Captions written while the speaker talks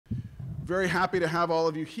Very happy to have all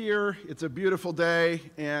of you here. It's a beautiful day,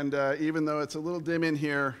 and even though it's a little dim in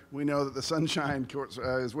here, we know that the sunshine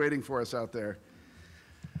is waiting for us out there.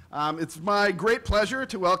 It's my great pleasure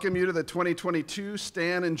to welcome you to the 2022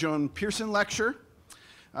 Stan and Joan Pierson Lecture,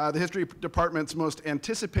 the History Department's most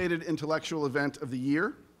anticipated intellectual event of the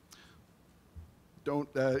year.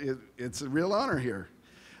 It's a real honor here.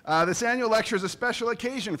 This annual lecture is a special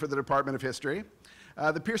occasion for the Department of History.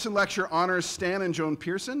 The Pierson Lecture honors Stan and Joan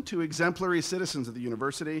Pierson, two exemplary citizens of the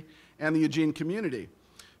university and the Eugene community,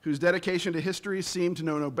 whose dedication to history seemed to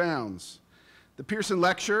know no bounds. The Pierson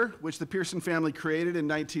Lecture, which the Pierson family created in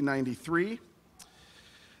 1993,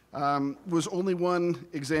 was only one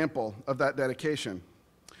example of that dedication.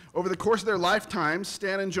 Over the course of their lifetimes,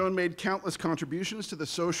 Stan and Joan made countless contributions to the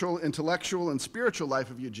social, intellectual, and spiritual life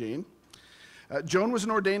of Eugene. Joan was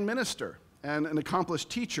an ordained minister and an accomplished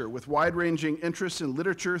teacher with wide-ranging interests in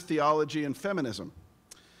literature, theology, and feminism.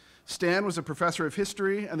 Stan was a professor of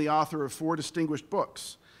history and the author of 4 distinguished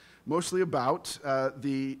books, mostly about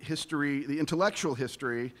the intellectual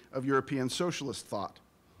history of European socialist thought.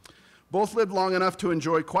 Both lived long enough to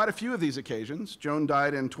enjoy quite a few of these occasions. Joan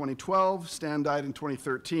died in 2012, Stan died in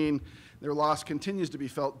 2013. Their loss continues to be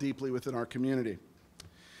felt deeply within our community.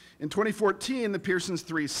 In 2014, the Piersons'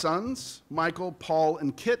 3 sons, Michael, Paul,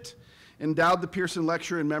 and Kit, endowed the Pierson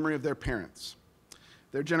Lecture in memory of their parents.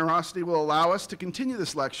 Their generosity will allow us to continue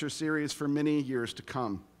this lecture series for many years to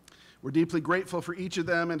come. We're deeply grateful for each of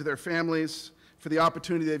them and to their families for the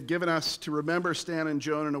opportunity they've given us to remember Stan and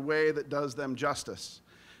Joan in a way that does them justice,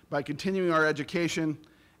 by continuing our education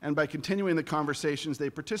and by continuing the conversations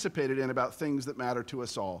they participated in about things that matter to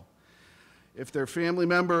us all. If their family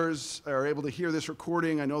members are able to hear this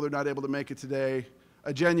recording, I know they're not able to make it today,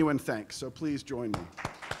 a genuine thanks, so please join me.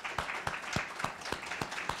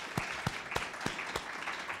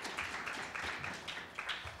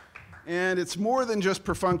 And it's more than just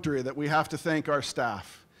perfunctory that we have to thank our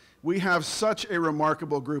staff. We have such a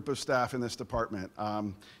remarkable group of staff in this department.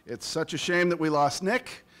 It's such a shame that we lost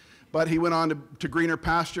Nick, but he went on to greener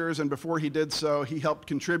pastures, and before he did so, he helped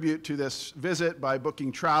contribute to this visit by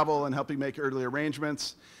booking travel and helping make early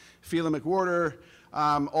arrangements. Phelan McWhorter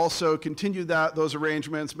also continued those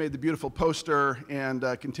arrangements, made the beautiful poster, and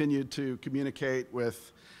continued to communicate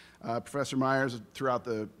with Professor Myers throughout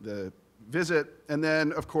the visit. And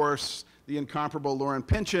then, of course, the incomparable Lauren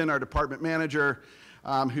Pynchon, our department manager,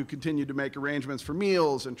 who continued to make arrangements for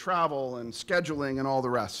meals and travel and scheduling and all the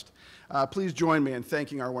rest. Please join me in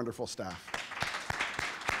thanking our wonderful staff.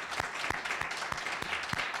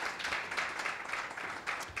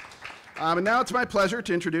 And now it's my pleasure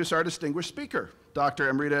to introduce our distinguished speaker, Dr.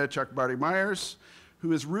 Amrita Chakrabarty-Myers,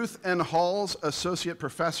 who is Ruth N. Hall's Associate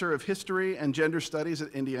Professor of History and Gender Studies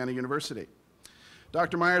at Indiana University.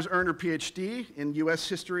 Dr. Myers earned her PhD in U.S.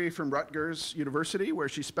 history from Rutgers University, where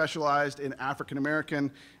she specialized in African American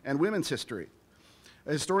and women's history.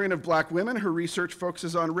 A historian of black women, her research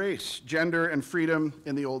focuses on race, gender, and freedom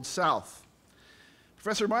in the Old South.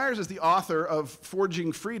 Professor Myers is the author of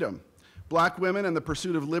Forging Freedom, Black Women and the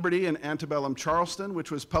Pursuit of Liberty in Antebellum Charleston, which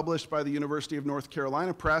was published by the University of North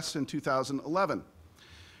Carolina Press in 2011.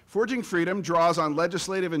 Forging Freedom draws on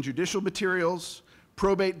legislative and judicial materials,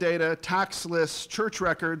 probate data, tax lists, church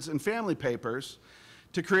records, and family papers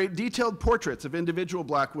to create detailed portraits of individual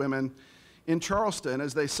black women in Charleston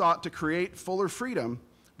as they sought to create fuller freedom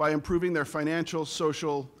by improving their financial,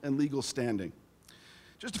 social, and legal standing.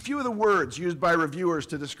 Just a few of the words used by reviewers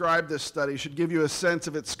to describe this study should give you a sense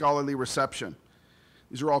of its scholarly reception.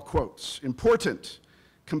 These are all quotes. Important,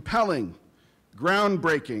 compelling,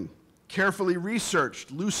 groundbreaking, carefully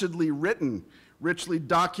researched, lucidly written, richly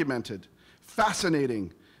documented,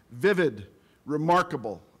 fascinating, vivid,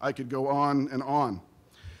 remarkable. I could go on and on.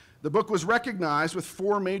 The book was recognized with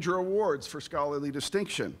 4 major awards for scholarly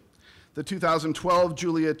distinction. The 2012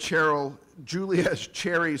 Julia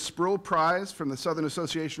Cherry Sproul Prize from the Southern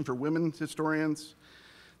Association for Women Historians,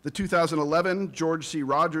 the 2011 George C.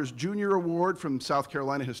 Rogers Jr. Award from South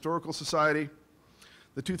Carolina Historical Society,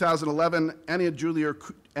 the 2011 Anna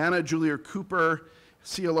Julia Cooper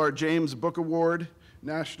CLR James Book Award,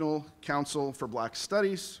 National Council for Black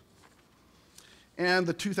Studies, and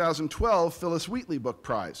the 2012 Phyllis Wheatley Book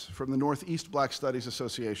Prize from the Northeast Black Studies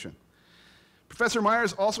Association. Professor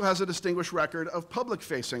Myers also has a distinguished record of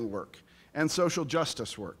public-facing work and social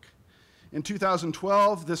justice work. In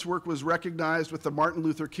 2012, this work was recognized with the Martin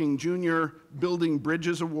Luther King Jr. Building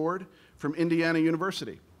Bridges Award from Indiana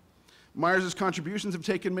University. Myers' contributions have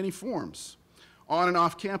taken many forms, on and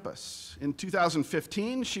off campus. In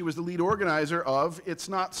 2015, she was the lead organizer of It's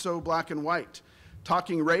Not So Black and White,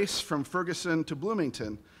 Talking Race from Ferguson to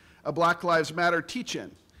Bloomington, a Black Lives Matter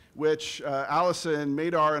teach-in, which Allison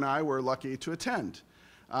Madar and I were lucky to attend.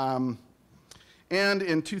 And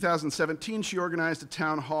in 2017, she organized a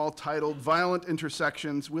town hall titled Violent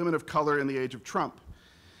Intersections, Women of Color in the Age of Trump.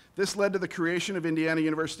 This led to the creation of Indiana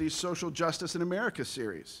University's Social Justice in America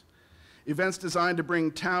series, events designed to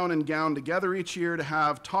bring town and gown together each year to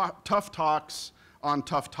have tough talks on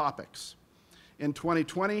tough topics. In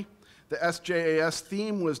 2020, the SJAS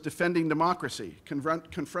theme was Defending Democracy,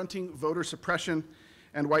 confronting voter suppression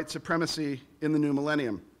and white supremacy in the new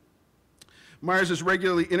millennium. Myers is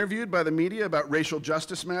regularly interviewed by the media about racial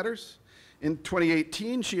justice matters. In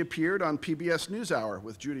 2018, she appeared on PBS NewsHour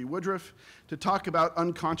with Judy Woodruff to talk about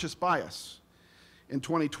unconscious bias. In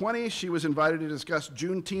 2020, she was invited to discuss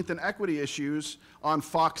Juneteenth and equity issues on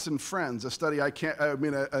Fox and Friends, an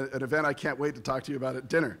event I can't wait to talk to you about at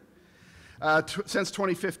dinner. Since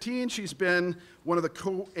 2015, she's been one of the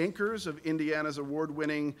co-anchors of Indiana's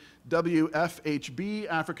award-winning WFHB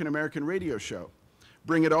African American radio show,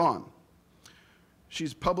 Bring It On.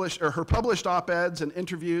 Her published op-eds and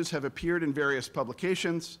interviews have appeared in various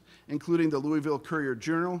publications, including the Louisville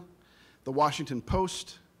Courier-Journal, the Washington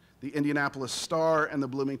Post, the Indianapolis Star, and the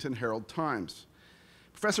Bloomington Herald-Times.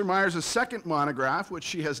 Professor Myers' second monograph, which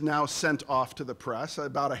she has now sent off to the press,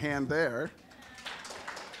 about a hand there.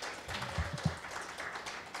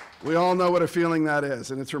 We all know what a feeling that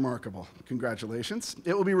is, and it's remarkable. Congratulations.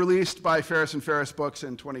 It will be released by Ferris & Ferris Books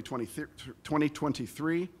in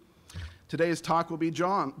 2023. Today's talk will be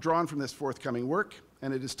drawn from this forthcoming work,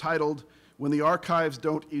 and it is titled, When the Archives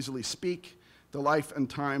Don't Easily Speak, The Life and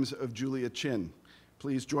Times of Julia Chin.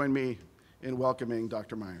 Please join me in welcoming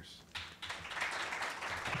Dr. Myers.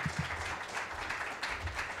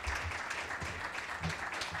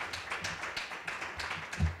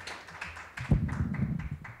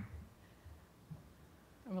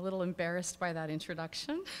 I'm a little embarrassed by that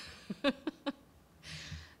introduction.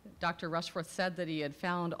 Dr. Rushforth said that he had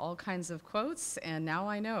found all kinds of quotes, and now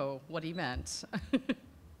I know what he meant.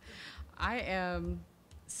 I am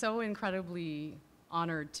so incredibly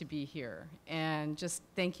honored to be here, and just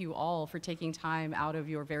thank you all for taking time out of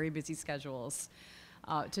your very busy schedules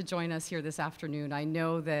to join us here this afternoon. I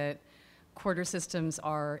know that quarter systems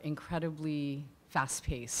are incredibly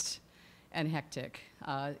fast-paced and hectic.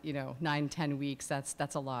 9-10 weeks, that's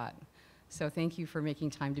a lot. So thank you for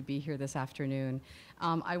making time to be here this afternoon.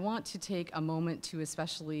 I want to take a moment to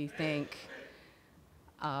especially thank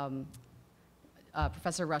Professor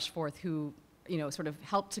Rushforth, who sort of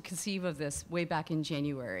helped to conceive of this way back in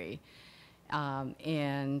January,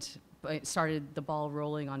 and started the ball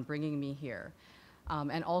rolling on bringing me here.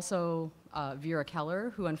 And also Vera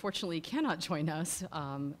Keller, who unfortunately cannot join us.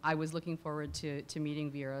 I was looking forward to meeting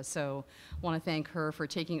Vera, so want to thank her for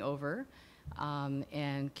taking over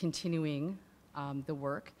and continuing the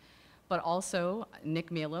work. But also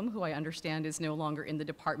Nick Malum, who I understand is no longer in the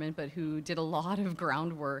department, but who did a lot of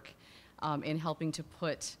groundwork in helping to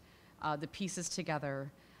put the pieces together.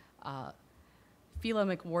 Phila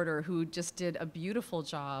McWhorter, who just did a beautiful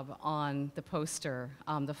job on the poster,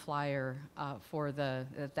 the flyer for the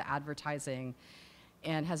advertising,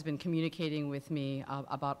 and has been communicating with me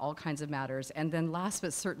about all kinds of matters. And then last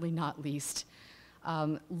but certainly not least,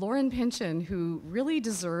 Lauren Pynchon, who really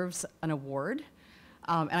deserves an award.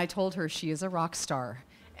 And I told her she is a rock star.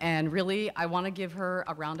 And really, I want to give her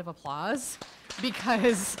a round of applause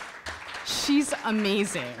because she's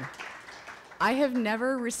amazing. I have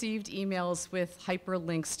never received emails with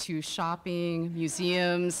hyperlinks to shopping,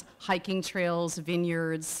 museums, hiking trails,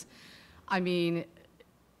 vineyards. I mean,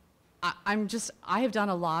 I have done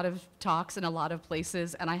a lot of talks in a lot of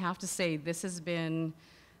places, and I have to say this has been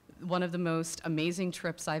one of the most amazing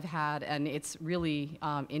trips I've had, and it's really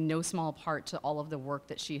in no small part to all of the work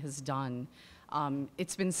that she has done.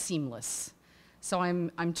 It's been seamless. So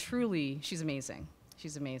I'm truly, she's amazing.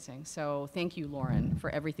 She's amazing. So thank you, Lauren, for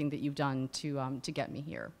everything that you've done to get me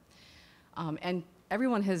here. And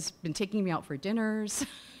everyone has been taking me out for dinners,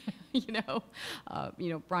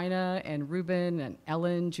 Bryna and Ruben and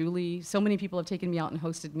Ellen, Julie. So many people have taken me out and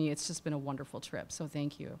hosted me. It's just been a wonderful trip, so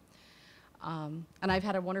thank you. And I've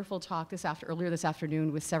had a wonderful talk earlier this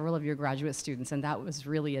afternoon with several of your graduate students, and that was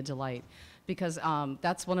really a delight because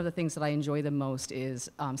that's one of the things that I enjoy the most is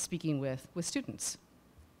speaking with students.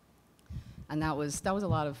 And that was a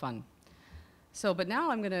lot of fun. So, but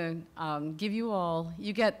now I'm gonna give you all,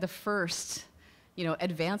 you get the first,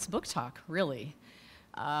 advanced book talk, really.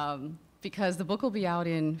 Because the book will be out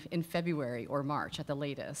in February or March at the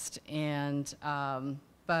latest. And,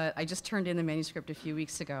 but I just turned in the manuscript a few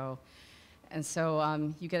weeks ago. And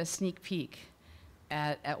so you get a sneak peek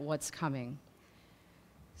at what's coming.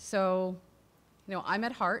 So, I'm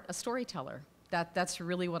at heart a storyteller. That's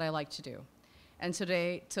really what I like to do. And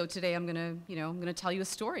today I'm gonna tell you a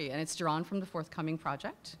story, and it's drawn from the forthcoming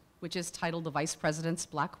project, which is titled The Vice President's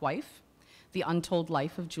Black Wife, The Untold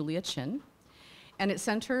Life of Julia Chin. And it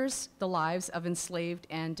centers the lives of enslaved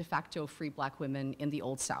and de facto free black women in the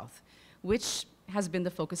Old South, which has been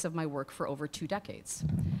the focus of my work for over 2 decades.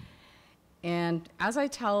 And as I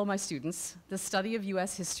tell my students, the study of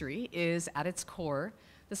US history is, at its core,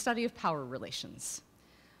 the study of power relations.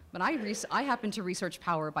 But I happen to research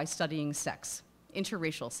power by studying sex,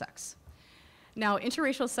 interracial sex. Now,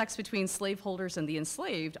 interracial sex between slaveholders and the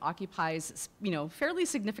enslaved occupies, fairly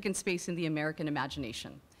significant space in the American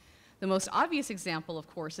imagination. The most obvious example, of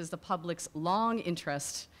course, is the public's long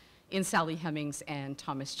interest in Sally Hemings and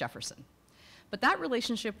Thomas Jefferson. But that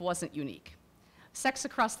relationship wasn't unique. Sex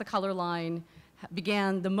across the color line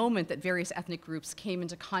began the moment that various ethnic groups came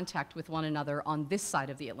into contact with one another on this side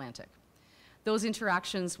of the Atlantic. Those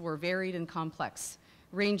interactions were varied and complex,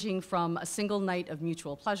 ranging from a single night of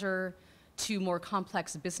mutual pleasure to more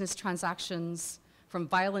complex business transactions, from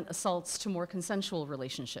violent assaults to more consensual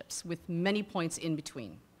relationships, with many points in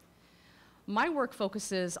between. My work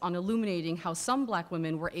focuses on illuminating how some black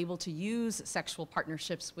women were able to use sexual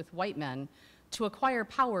partnerships with white men to acquire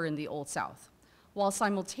power in the Old South, while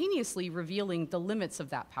simultaneously revealing the limits of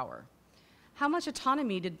that power. How much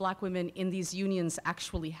autonomy did black women in these unions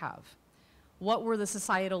actually have? What were the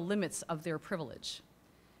societal limits of their privilege?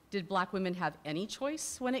 Did black women have any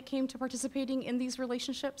choice when it came to participating in these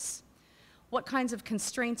relationships? What kinds of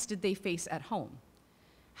constraints did they face at home?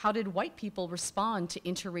 How did white people respond to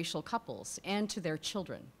interracial couples and to their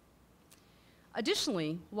children?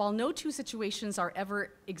 Additionally, while no 2 situations are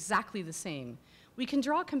ever exactly the same, we can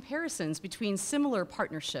draw comparisons between similar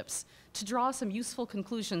partnerships to draw some useful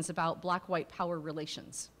conclusions about black-white power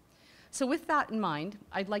relations. So with that in mind,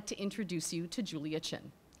 I'd like to introduce you to Julia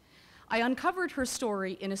Chin. I uncovered her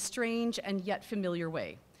story in a strange and yet familiar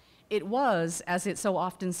way. It was, as it so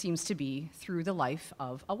often seems to be, through the life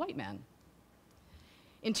of a white man.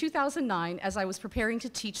 In 2009, as I was preparing to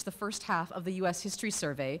teach the first half of the US History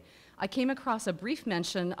Survey, I came across a brief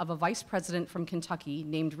mention of a vice president from Kentucky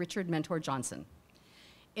named Richard Mentor Johnson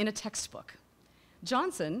in a textbook.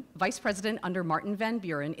 Johnson, vice president under Martin Van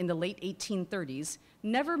Buren in the late 1830s,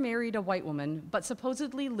 never married a white woman, but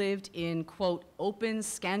supposedly lived in, quote, open,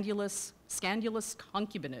 scandalous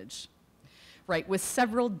concubinage, right, with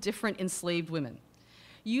several different enslaved women.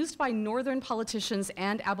 Used by Northern politicians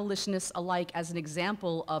and abolitionists alike as an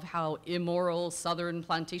example of how immoral Southern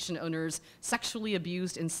plantation owners sexually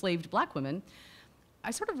abused enslaved black women,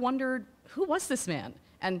 I sort of wondered, who was this man,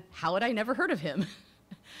 and how had I never heard of him?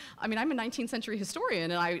 I mean, I'm a 19th century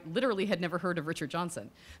historian, and I literally had never heard of Richard Johnson.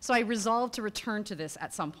 So I resolved to return to this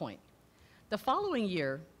at some point. The following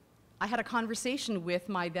year, I had a conversation with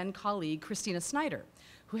my then colleague, Christina Snyder,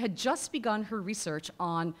 who had just begun her research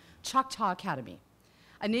on Choctaw Academy,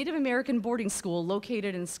 a Native American boarding school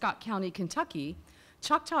located in Scott County, Kentucky.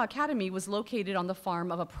 Choctaw Academy was located on the farm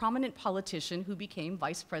of a prominent politician who became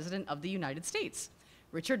Vice President of the United States,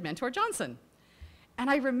 Richard Mentor Johnson. And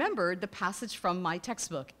I remembered the passage from my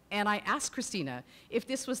textbook, and I asked Christina if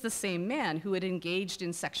this was the same man who had engaged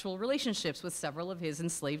in sexual relationships with several of his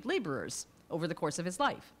enslaved laborers over the course of his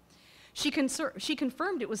life. She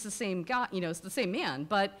confirmed it was the same guy, it's the same man,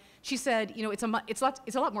 but she said, it's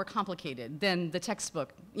a lot more complicated than the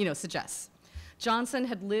textbook, suggests. Johnson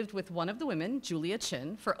had lived with one of the women, Julia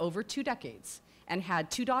Chin, for over 2 decades, and had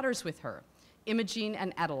 2 daughters with her, Imogene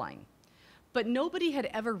and Adeline. But nobody had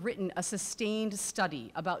ever written a sustained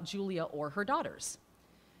study about Julia or her daughters.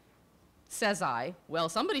 Says I, well,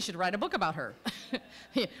 somebody should write a book about her.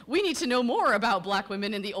 We need to know more about black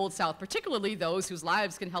women in the Old South, particularly those whose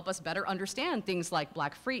lives can help us better understand things like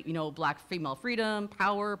black female freedom,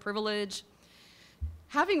 power, privilege.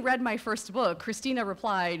 Having read my first book, Christina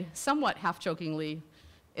replied, somewhat half-jokingly,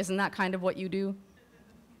 isn't that kind of what you do?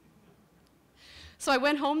 So I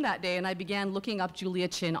went home that day and I began looking up Julia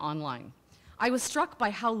Chin online. I was struck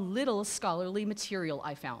by how little scholarly material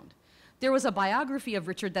I found. There was a biography of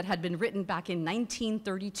Richard that had been written back in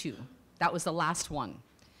 1932. That was the last one.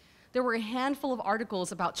 There were a handful of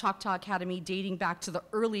articles about Choctaw Academy dating back to the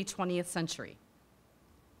early 20th century.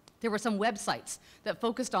 There were some websites that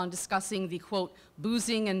focused on discussing the, quote,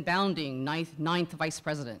 boozing and bounding ninth vice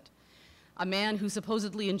president, a man who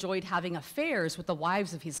supposedly enjoyed having affairs with the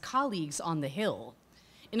wives of his colleagues on the Hill,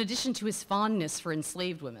 in addition to his fondness for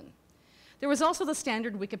enslaved women. There was also the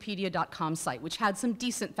standard Wikipedia.com site, which had some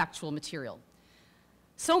decent factual material.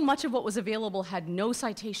 So much of what was available had no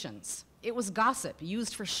citations. It was gossip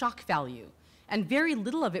used for shock value, and very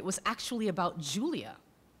little of it was actually about Julia.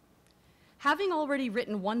 Having already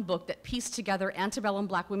written one book that pieced together antebellum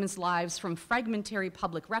Black women's lives from fragmentary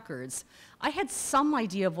public records, I had some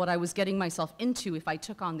idea of what I was getting myself into if I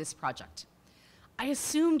took on this project. I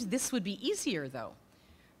assumed this would be easier, though.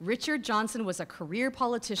 Richard Johnson was a career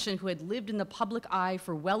politician who had lived in the public eye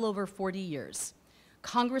for well over 40 years.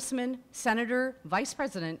 Congressman, senator, vice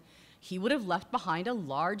president, he would have left behind a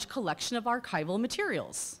large collection of archival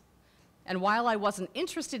materials. And while I wasn't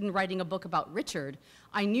interested in writing a book about Richard,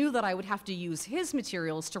 I knew that I would have to use his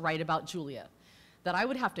materials to write about Julia, that I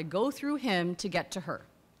would have to go through him to get to her.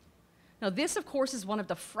 Now, this, of course, is one of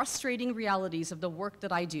the frustrating realities of the work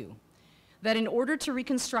that I do, that in order to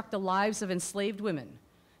reconstruct the lives of enslaved women,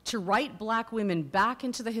 to write Black women back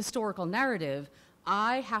into the historical narrative,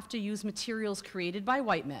 I have to use materials created by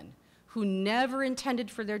white men who never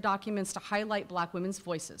intended for their documents to highlight Black women's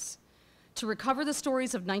voices. To recover the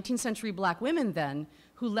stories of 19th century Black women then,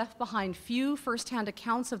 who left behind few firsthand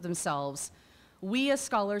accounts of themselves, we as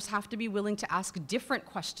scholars have to be willing to ask different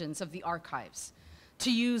questions of the archives,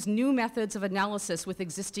 to use new methods of analysis with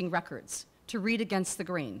existing records, to read against the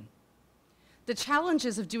grain. The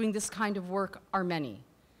challenges of doing this kind of work are many.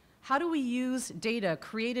 How do we use data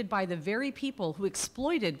created by the very people who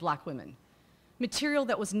exploited Black women, material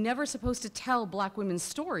that was never supposed to tell Black women's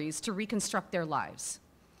stories, to reconstruct their lives?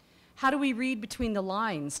 How do we read between the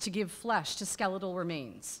lines to give flesh to skeletal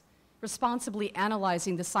remains, responsibly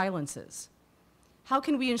analyzing the silences? How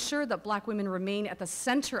can we ensure that Black women remain at the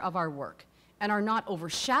center of our work and are not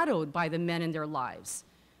overshadowed by the men in their lives,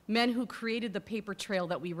 men who created the paper trail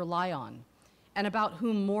that we rely on, and about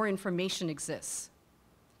whom more information exists?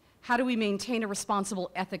 How do we maintain a responsible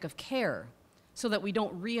ethic of care so that we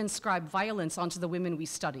don't reinscribe violence onto the women we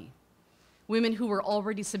study? Women who were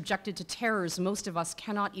already subjected to terrors most of us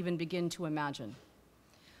cannot even begin to imagine.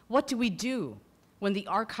 What do we do when the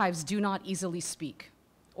archives do not easily speak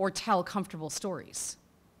or tell comfortable stories?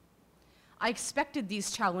 I expected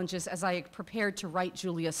these challenges as I prepared to write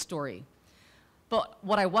Julia's story. But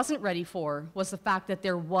what I wasn't ready for was the fact that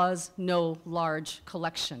there was no large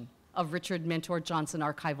collection of Richard Mentor Johnson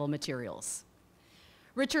archival materials.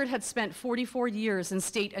 Richard had spent 44 years in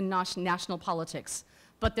state and national politics,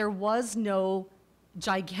 but there was no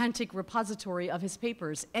gigantic repository of his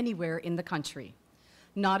papers anywhere in the country.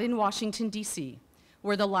 Not in Washington, D.C.,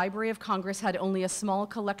 where the Library of Congress had only a small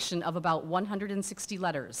collection of about 160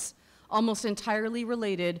 letters, almost entirely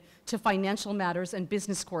related to financial matters and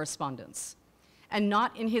business correspondence. And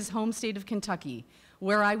not in his home state of Kentucky,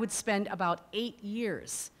 where I would spend about 8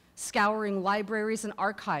 years scouring libraries and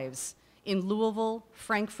archives in Louisville,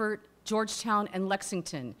 Frankfurt, Georgetown, and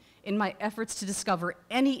Lexington in my efforts to discover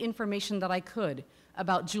any information that I could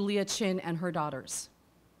about Julia Chin and her daughters.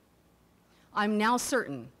 I'm now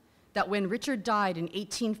certain that when Richard died in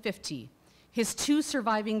 1850, his two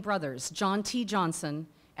surviving brothers, John T. Johnson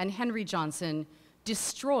and Henry Johnson,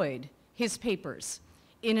 destroyed his papers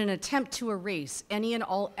in an attempt to erase any and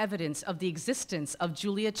all evidence of the existence of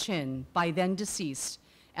Julia Chin, by then deceased,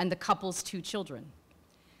 and the couple's two children.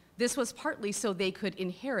 This was partly so they could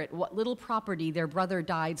inherit what little property their brother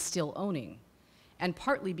died still owning, and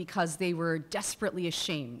partly because they were desperately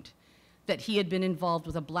ashamed that he had been involved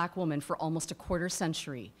with a Black woman for almost a quarter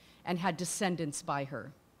century and had descendants by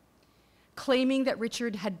her. Claiming that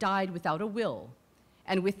Richard had died without a will,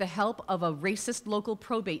 and with the help of a racist local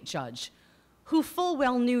probate judge, who full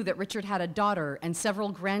well knew that Richard had a daughter and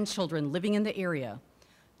several grandchildren living in the area,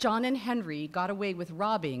 John and Henry got away with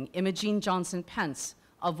robbing Imogene Johnson Pence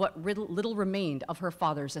of what little remained of her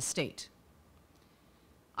father's estate.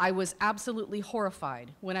 I was absolutely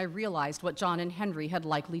horrified when I realized what John and Henry had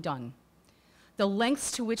likely done, the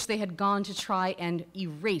lengths to which they had gone to try and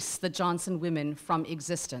erase the Johnson women from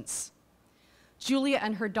existence. Julia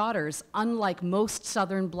and her daughters, unlike most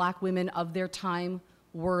Southern Black women of their time,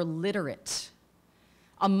 were literate.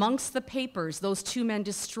 Amongst the papers those two men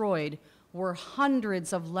destroyed were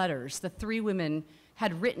hundreds of letters the three women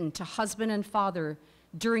had written to husband and father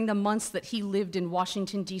during the months that he lived in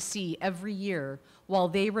Washington, D.C. every year while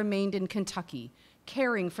they remained in Kentucky,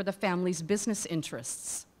 caring for the family's business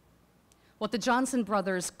interests. What the Johnson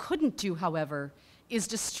brothers couldn't do, however, is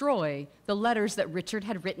destroy the letters that Richard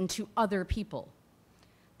had written to other people.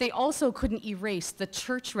 They also couldn't erase the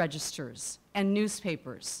church registers and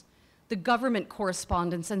newspapers, the government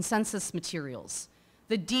correspondence and census materials,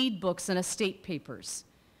 the deed books and estate papers.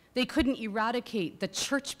 They couldn't eradicate the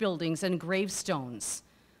church buildings and gravestones,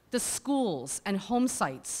 the schools and home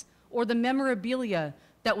sites, or the memorabilia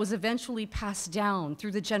that was eventually passed down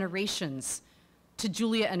through the generations to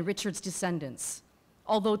Julia and Richard's descendants,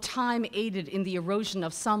 although time aided in the erosion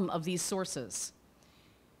of some of these sources.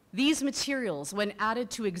 These materials, when added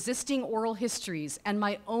to existing oral histories and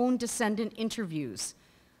my own descendant interviews,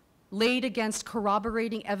 laid against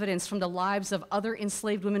corroborating evidence from the lives of other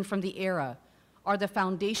enslaved women from the era, are the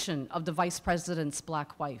foundation of the Vice President's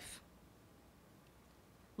Black wife.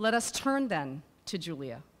 Let us turn then to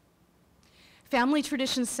Julia. Family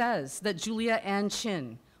tradition says that Julia Ann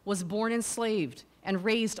Chin was born enslaved and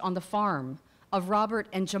raised on the farm of Robert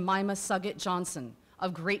and Jemima Suggett Johnson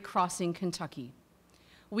of Great Crossing, Kentucky.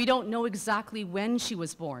 We don't know exactly when she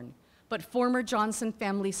was born, but former Johnson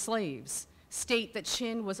family slaves state that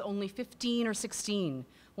Chin was only 15 or 16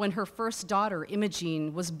 when her first daughter,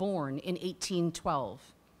 Imogene, was born in 1812.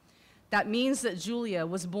 That means that Julia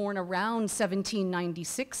was born around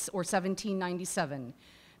 1796 or 1797,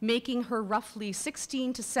 making her roughly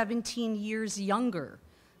 16 to 17 years younger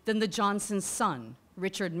than the Johnson's son,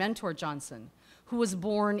 Richard Mentor Johnson, who was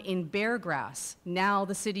born in Beargrass, now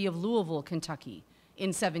the city of Louisville, Kentucky, in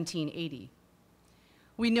 1780.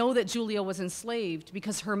 We know that Julia was enslaved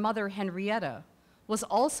because her mother, Henrietta, was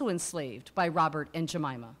also enslaved by Robert and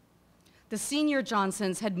Jemima. The senior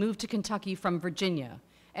Johnsons had moved to Kentucky from Virginia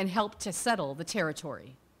and helped to settle the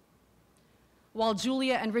territory. While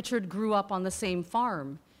Julia and Richard grew up on the same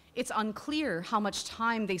farm, it's unclear how much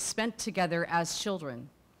time they spent together as children.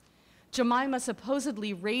 Jemima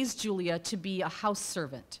supposedly raised Julia to be a house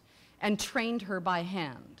servant and trained her by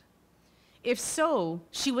hand. If so,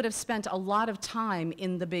 she would have spent a lot of time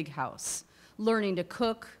in the big house, learning to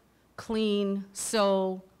cook, clean,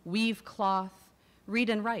 sew, weave cloth, read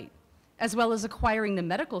and write, as well as acquiring the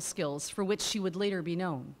medical skills for which she would later be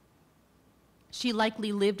known. She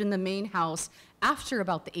likely lived in the main house after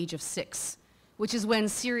about the age of 6, which is when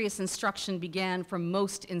serious instruction began for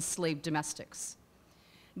most enslaved domestics.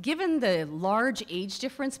 Given the large age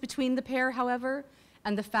difference between the pair, however,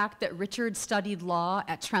 and the fact that Richard studied law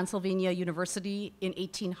at Transylvania University in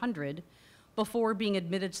 1800 before being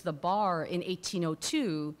admitted to the bar in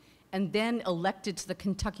 1802 and then elected to the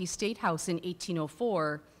Kentucky State House in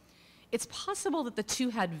 1804, it's possible that the two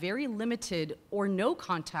had very limited or no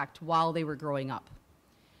contact while they were growing up.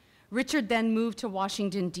 Richard then moved to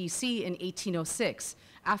Washington, D.C. in 1806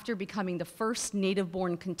 after becoming the first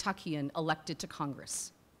native-born Kentuckian elected to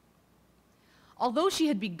Congress. Although she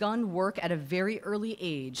had begun work at a very early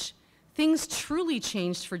age, things truly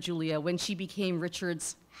changed for Julia when she became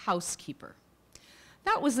Richard's housekeeper.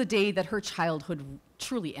 That was the day that her childhood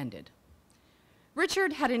truly ended.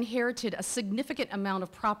 Richard had inherited a significant amount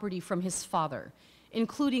of property from his father,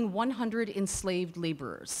 including 100 enslaved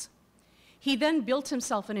laborers. He then built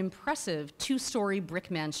himself an impressive 2-story brick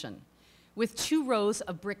mansion with 2 rows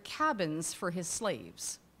of brick cabins for his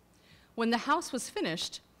slaves. When the house was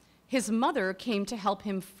finished, his mother came to help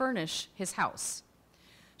him furnish his house.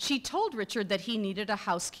 She told Richard that he needed a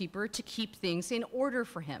housekeeper to keep things in order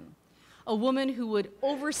for him, a woman who would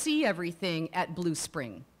oversee everything at Blue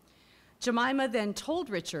Spring. Jemima then told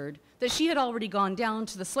Richard that she had already gone down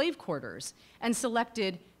to the slave quarters and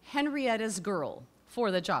selected Henrietta's girl for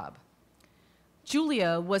the job.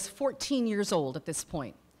 Julia was 14 years old at this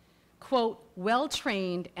point, quote,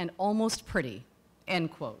 well-trained and almost pretty, end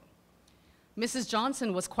quote. Mrs.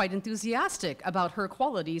 Johnson was quite enthusiastic about her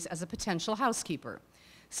qualities as a potential housekeeper,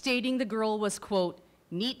 stating the girl was, quote,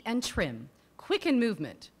 neat and trim, quick in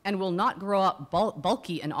movement, and will not grow up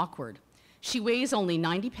bulky and awkward. She weighs only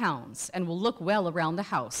 90 pounds and will look well around the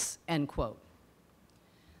house, end quote.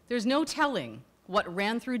 There's no telling what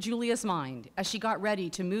ran through Julia's mind as she got ready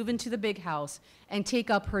to move into the big house and take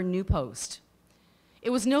up her new post. It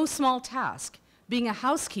was no small task being a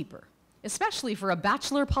housekeeper, especially for a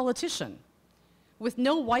bachelor politician. With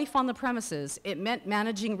no wife on the premises, it meant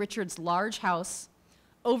managing Richard's large house,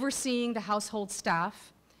 overseeing the household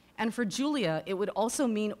staff, and for Julia, it would also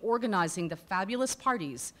mean organizing the fabulous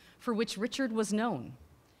parties for which Richard was known.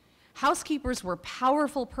 Housekeepers were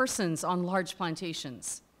powerful persons on large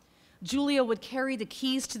plantations. Julia would carry the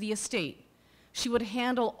keys to the estate. She would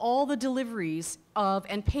handle all the deliveries of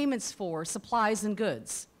and payments for supplies and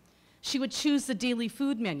goods. She would choose the daily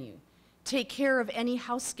food menu, take care of any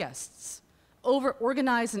house guests,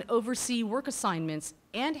 organize and oversee work assignments,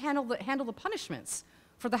 and handle the punishments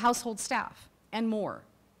for the household staff, and more.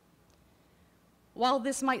 While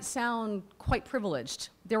this might sound quite privileged,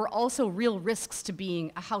 there were also real risks to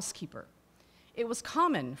being a housekeeper. It was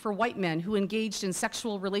common for white men who engaged in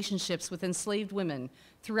sexual relationships with enslaved women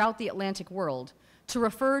throughout the Atlantic world to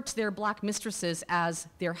refer to their black mistresses as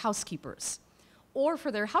their housekeepers, or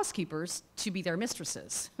for their housekeepers to be their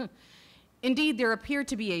mistresses. Indeed, there appeared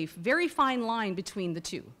to be a very fine line between the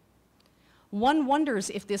two. One wonders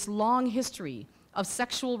if this long history of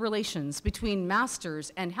sexual relations between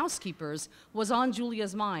masters and housekeepers was on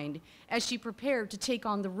Julia's mind as she prepared to take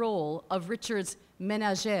on the role of Richard's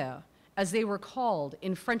ménagère, as they were called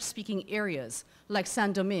in French-speaking areas like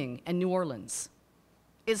Saint-Domingue and New Orleans.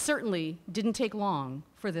 It certainly didn't take long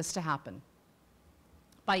for this to happen.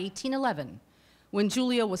 By 1811, when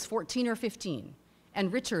Julia was 14 or 15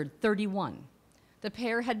 and Richard 31, the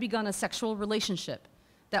pair had begun a sexual relationship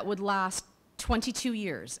that would last 22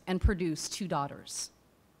 years and produce 2 daughters.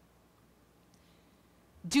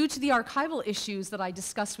 Due to the archival issues that I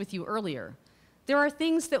discussed with you earlier, there are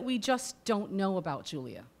things that we just don't know about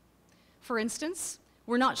Julia. For instance,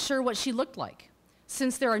 we're not sure what she looked like,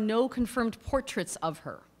 since there are no confirmed portraits of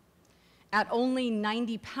her. At only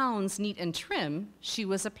 90 pounds neat and trim, she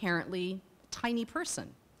was apparently a tiny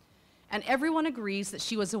person. And everyone agrees that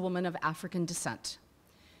she was a woman of African descent.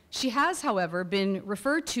 She has, however, been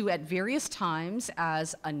referred to at various times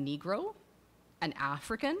as a Negro, an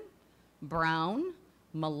African, brown,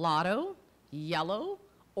 mulatto, yellow,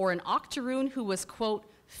 or an octoroon who was, quote,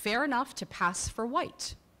 fair enough to pass for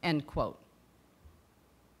white, end quote.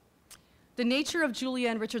 The nature of Julia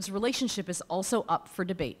and Richard's relationship is also up for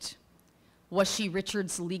debate. Was she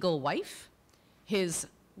Richard's legal wife, his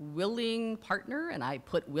willing partner, and I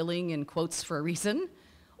put willing in quotes for a reason,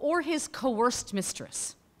 or his coerced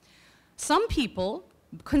mistress? Some people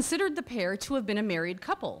considered the pair to have been a married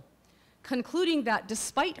couple, concluding that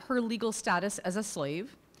despite her legal status as a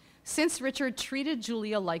slave, since Richard treated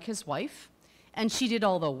Julia like his wife, and she did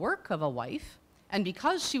all the work of a wife, and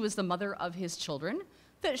because she was the mother of his children,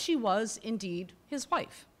 that she was indeed his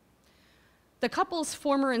wife. The couple's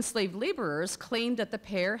former enslaved laborers claimed that the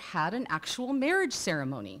pair had an actual marriage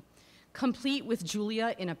ceremony, complete with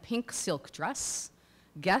Julia in a pink silk dress,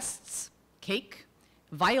 guests, cake,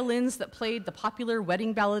 violins that played the popular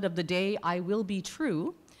wedding ballad of the day, I Will Be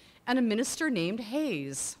True, and a minister named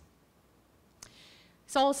Hayes.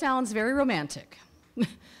 This all sounds very romantic.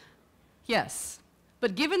 Yes,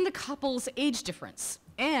 but given the couple's age difference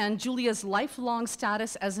and Julia's lifelong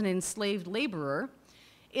status as an enslaved laborer,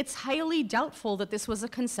 it's highly doubtful that this was a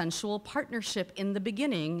consensual partnership in the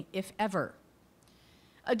beginning, if ever.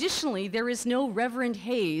 Additionally, there is no Reverend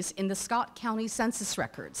Hayes in the Scott County census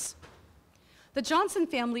records. The Johnson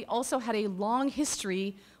family also had a long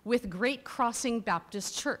history with Great Crossing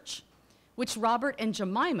Baptist Church, which Robert and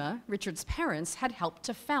Jemima, Richard's parents, had helped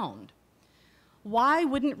to found. Why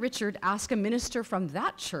wouldn't Richard ask a minister from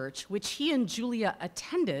that church, which he and Julia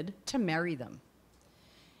attended, to marry them?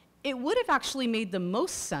 It would have actually made the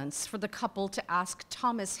most sense for the couple to ask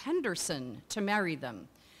Thomas Henderson to marry them,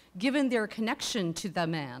 given their connection to the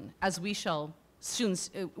man, as we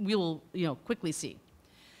will quickly see.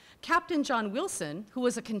 Captain John Wilson, who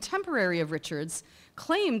was a contemporary of Richard's,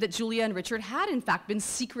 claimed that Julia and Richard had in fact been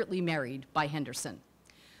secretly married by Henderson.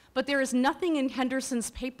 But there is nothing in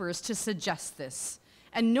Henderson's papers to suggest this,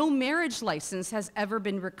 and no marriage license has ever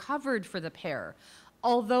been recovered for the pair,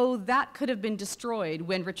 although that could have been destroyed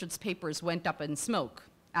when Richard's papers went up in smoke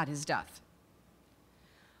at his death.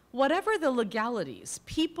 Whatever the legalities,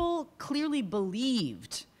 people clearly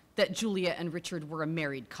believed that Julia and Richard were a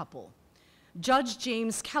married couple. Judge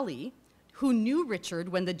James Kelly, who knew Richard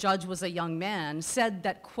when the judge was a young man, said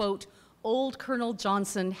that, quote, old Colonel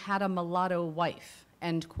Johnson had a mulatto wife,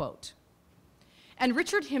 end quote. And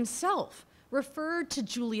Richard himself referred to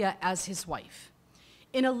Julia as his wife.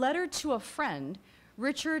 In a letter to a friend,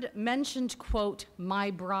 Richard mentioned, quote,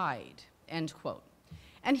 my bride, end quote.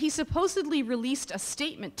 And he supposedly released a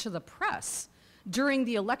statement to the press during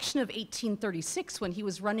the election of 1836 when he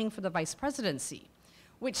was running for the vice presidency,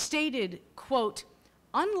 which stated, quote,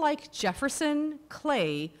 unlike Jefferson,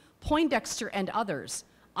 Clay, Poindexter, and others,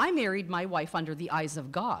 I married my wife under the eyes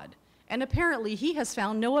of God, and apparently he has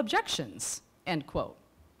found no objections, end quote.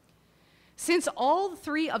 Since all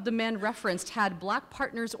 3 of the men referenced had black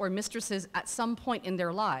partners or mistresses at some point in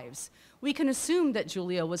their lives, we can assume that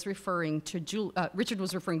Richard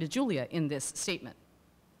was referring to Julia in this statement.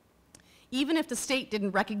 Even if the state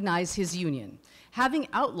didn't recognize his union, having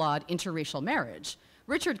outlawed interracial marriage,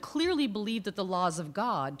 Richard clearly believed that the laws of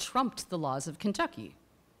God trumped the laws of Kentucky.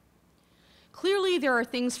 Clearly, there are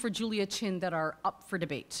things for Julia Chin that are up for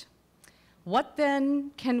debate. What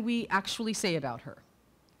then can we actually say about her?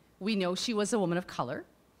 We know she was a woman of color,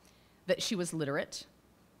 that she was literate,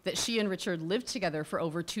 that she and Richard lived together for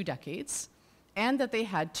over 2 decades, and that they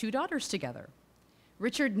had 2 daughters together.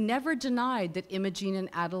 Richard never denied that Imogene and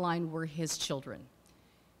Adeline were his children.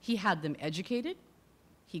 He had them educated.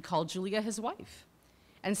 He called Julia his wife.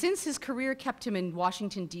 And since his career kept him in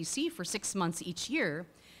Washington, D.C. for 6 months each year,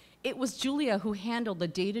 It was Julia who handled the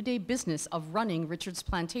day-to-day business of running Richard's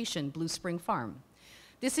plantation, Blue Spring Farm.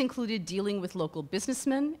 This included dealing with local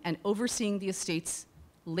businessmen and overseeing the estate's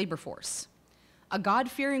labor force. A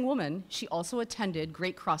God-fearing woman, she also attended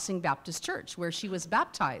Great Crossing Baptist Church, where she was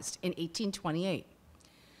baptized in 1828.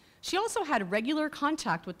 She also had regular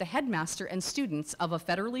contact with the headmaster and students of a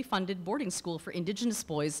federally funded boarding school for Indigenous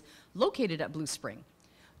boys located at Blue Spring.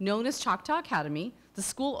 Known as Choctaw Academy, the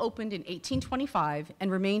school opened in 1825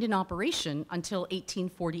 and remained in operation until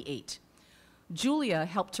 1848. Julia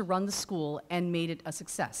helped to run the school and made it a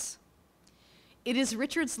success. It is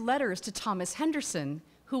Richard's letters to Thomas Henderson,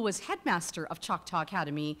 who was headmaster of Choctaw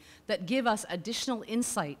Academy, that give us additional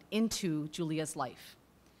insight into Julia's life.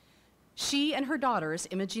 She and her daughters,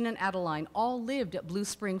 Imogene and Adeline, all lived at Blue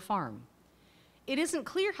Spring Farm. It isn't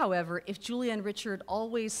clear, however, if Julia and Richard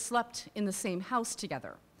always slept in the same house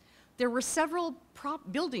together. There were several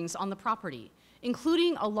buildings on the property,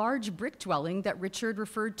 including a large brick dwelling that Richard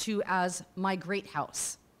referred to as my great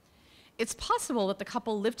house. It's possible that the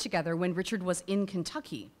couple lived together when Richard was in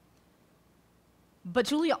Kentucky. But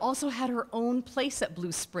Julia also had her own place at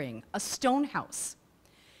Blue Spring, a stone house.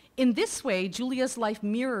 In this way, Julia's life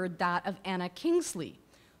mirrored that of Anna Kingsley,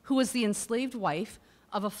 who was the enslaved wife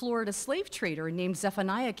of a Florida slave trader named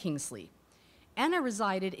Zephaniah Kingsley. Anna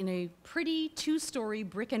resided in a pretty two-story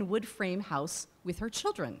brick and wood frame house with her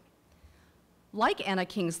children. Like Anna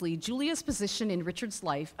Kingsley, Julia's position in Richard's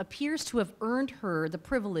life appears to have earned her the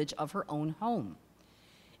privilege of her own home.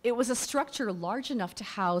 It was a structure large enough to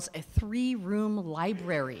house a 3-room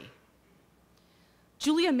library.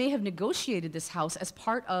 Julia may have negotiated this house as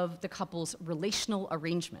part of the couple's relational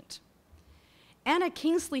arrangement. Anna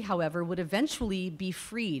Kingsley, however, would eventually be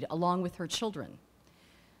freed along with her children,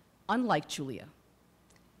 unlike Julia.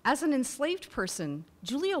 As an enslaved person,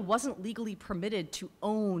 Julia wasn't legally permitted to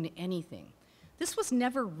own anything. This was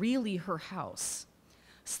never really her house.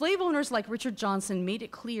 Slave owners like Richard Johnson made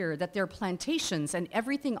it clear that their plantations and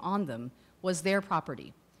everything on them was their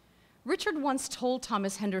property. Richard once told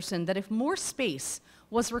Thomas Henderson that if more space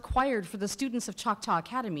was required for the students of Choctaw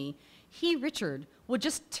Academy, he, Richard, would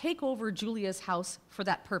just take over Julia's house for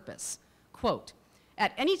that purpose. Quote,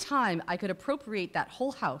 "At any time, I could appropriate that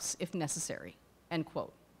whole house if necessary," end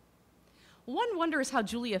quote. One wonders how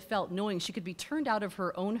Julia felt knowing she could be turned out of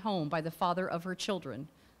her own home by the father of her children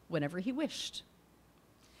whenever he wished.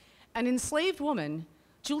 An enslaved woman,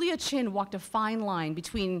 Julia Chin walked a fine line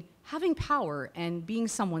between having power and being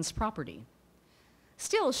someone's property.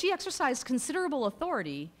 Still, she exercised considerable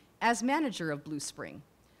authority as manager of Blue Spring.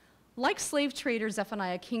 Like slave trader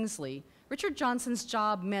Zephaniah Kingsley, Richard Johnson's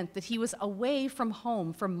job meant that he was away from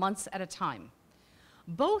home for months at a time.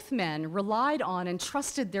 Both men relied on and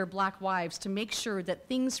trusted their black wives to make sure that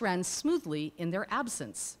things ran smoothly in their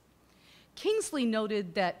absence. Kingsley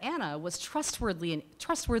noted that Anna was trustworthy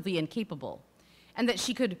and capable, and that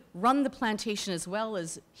she could run the plantation as well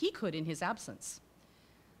as he could in his absence.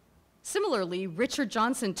 Similarly, Richard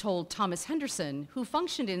Johnson told Thomas Henderson, who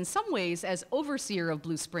functioned in some ways as overseer of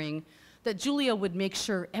Blue Spring, that Julia would make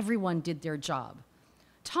sure everyone did their job.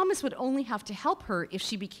 Thomas would only have to help her if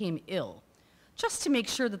she became ill, just to make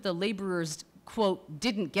sure that the laborers, quote,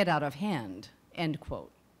 "didn't get out of hand," end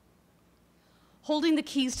quote. Holding the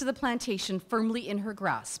keys to the plantation firmly in her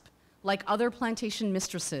grasp, like other plantation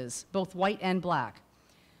mistresses, both white and black,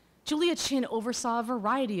 Julia Chin oversaw a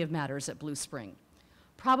variety of matters at Blue Spring.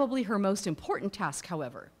 Probably her most important task,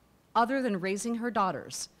 however, other than raising her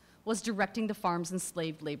daughters, was directing the farm's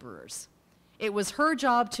enslaved laborers. It was her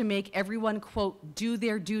job to make everyone, quote, "do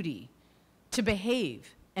their duty," to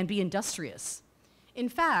behave and be industrious. In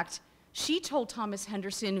fact, she told Thomas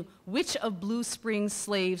Henderson which of Blue Spring's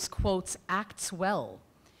slaves, quotes, "acts well,"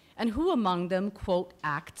 and who among them, quote,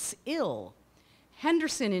 "acts ill."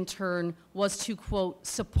 Henderson, in turn, was to, quote,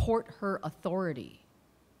 "support her authority."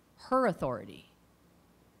 Her authority.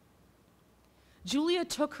 Julia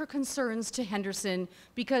took her concerns to Henderson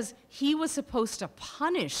because he was supposed to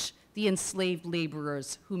punish the enslaved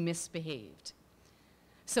laborers who misbehaved.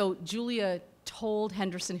 So Julia told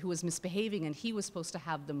Henderson who was misbehaving, and he was supposed to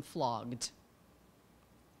have them flogged.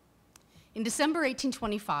 In December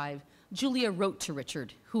 1825, Julia wrote to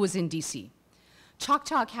Richard, who was in DC.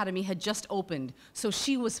 Choctaw Academy had just opened, so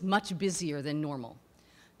she was much busier than normal.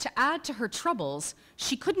 To add to her troubles,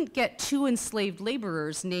 she couldn't get 2 enslaved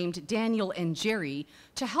laborers named Daniel and Jerry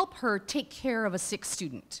to help her take care of a sick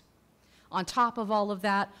student. On top of all of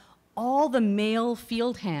that, all the male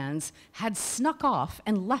field hands had snuck off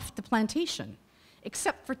and left the plantation,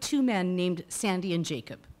 except for 2 men named Sandy and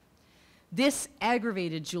Jacob. This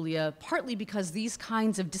aggravated Julia, partly because these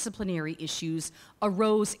kinds of disciplinary issues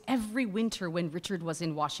arose every winter when Richard was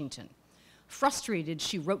in Washington. Frustrated,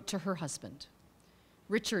 she wrote to her husband.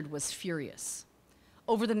 Richard was furious.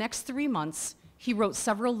 Over the next 3 months, he wrote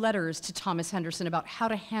several letters to Thomas Henderson about how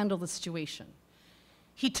to handle the situation.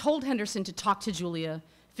 He told Henderson to talk to Julia,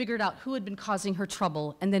 figured out who had been causing her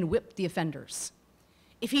trouble, and then whipped the offenders.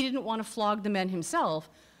 If he didn't want to flog the men himself,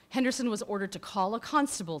 Henderson was ordered to call a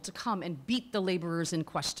constable to come and beat the laborers in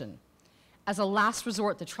question. As a last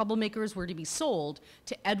resort, the troublemakers were to be sold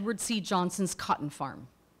to Edward C. Johnson's cotton farm.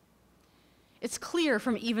 It's clear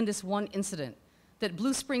from even this one incident that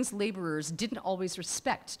Blue Springs laborers didn't always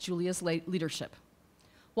respect Julia's leadership.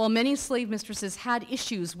 While many slave mistresses had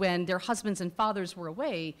issues when their husbands and fathers were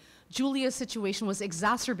away, Julia's situation was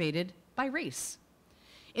exacerbated by race.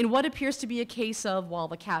 In what appears to be a case of, while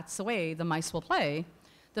the cat's away, the mice will play,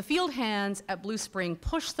 the field hands at Blue Spring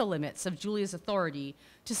pushed the limits of Julia's authority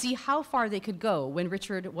to see how far they could go when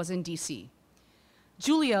Richard was in DC.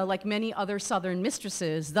 Julia, like many other Southern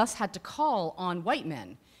mistresses, thus had to call on white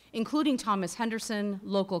men, including Thomas Henderson,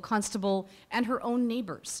 local constable, and her own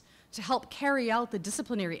neighbors, to help carry out the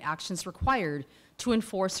disciplinary actions required to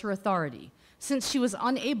enforce her authority, since she was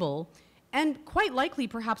unable, and quite likely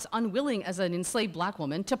perhaps unwilling as an enslaved black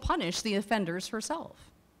woman, to punish the offenders herself.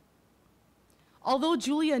 Although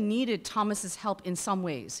Julia needed Thomas's help in some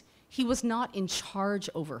ways, he was not in charge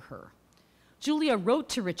over her. Julia wrote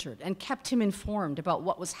to Richard and kept him informed about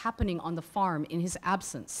what was happening on the farm in his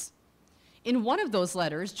absence. In one of those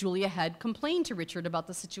letters, Julia had complained to Richard about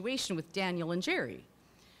the situation with Daniel and Jerry.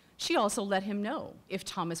 She also let him know if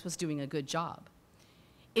Thomas was doing a good job.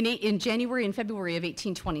 In January and February of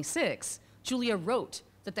 1826, Julia wrote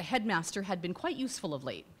that the headmaster had been quite useful of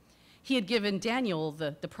late. He had given Daniel,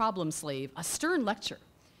 the problem slave, a stern lecture,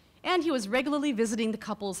 and he was regularly visiting the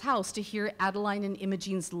couple's house to hear Adeline and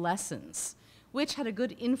Imogene's lessons, which had a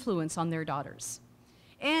good influence on their daughters.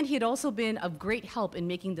 And he had also been of great help in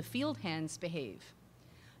making the field hands behave.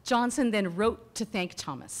 Johnson then wrote to thank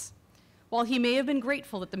Thomas. While he may have been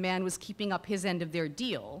grateful that the man was keeping up his end of their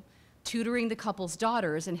deal, tutoring the couple's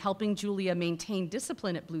daughters and helping Julia maintain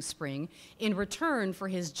discipline at Blue Spring in return for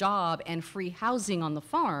his job and free housing on the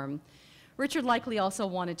farm, Richard likely also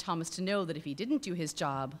wanted Thomas to know that if he didn't do his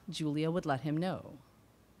job, Julia would let him know.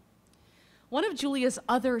 One of Julia's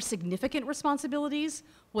other significant responsibilities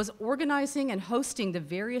was organizing and hosting the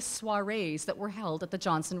various soirees that were held at the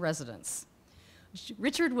Johnson residence.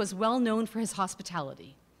 Richard was well known for his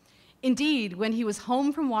hospitality. Indeed, when he was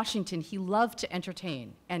home from Washington, he loved to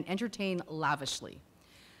entertain, and entertain lavishly.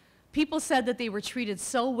 People said that they were treated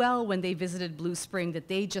so well when they visited Blue Spring that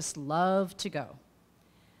they just loved to go.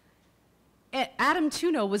 Adam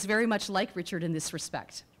Tuno was very much like Richard in this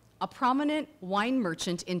respect. A prominent wine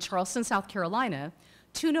merchant in Charleston, South Carolina,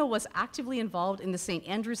 Tuno was actively involved in the St.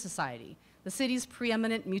 Andrew Society, the city's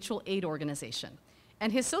preeminent mutual aid organization,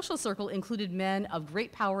 and his social circle included men of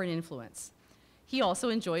great power and influence. He also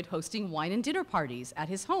enjoyed hosting wine and dinner parties at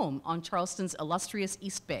his home on Charleston's illustrious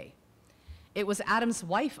East Bay. It was Adam's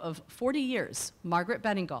wife of 40 years, Margaret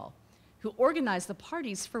Benningal, who organized the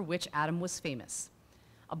parties for which Adam was famous.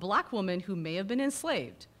 A black woman who may have been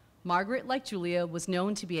enslaved, Margaret, like Julia, was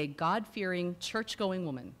known to be a God-fearing, church-going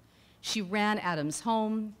woman. She ran Adam's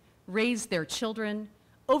home, raised their children,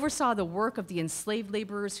 oversaw the work of the enslaved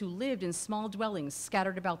laborers who lived in small dwellings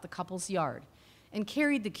scattered about the couple's yard, and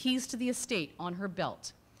carried the keys to the estate on her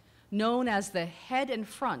belt. Known as the head and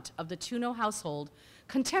front of the Tuno household,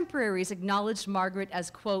 contemporaries acknowledged Margaret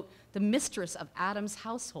as, quote, the mistress of Adam's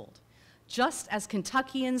household, just as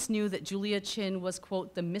Kentuckians knew that Julia Chin was,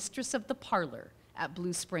 quote, the mistress of the parlor at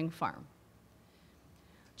Blue Spring Farm.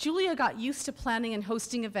 Julia got used to planning and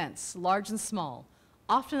hosting events, large and small,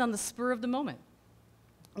 often on the spur of the moment.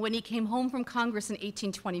 When he came home from Congress in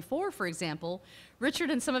 1824, for example, Richard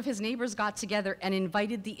and some of his neighbors got together and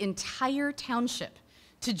invited the entire township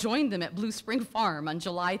to join them at Blue Spring Farm on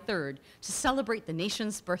July 3rd to celebrate the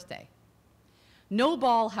nation's birthday. No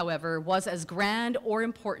ball, however, was as grand or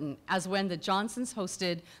important as when the Johnsons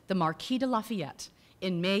hosted the Marquis de Lafayette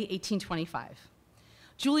in May 1825.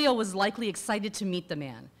 Julia was likely excited to meet the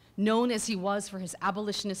man, known as he was for his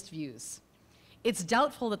abolitionist views. It's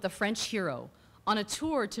doubtful that the French hero, on a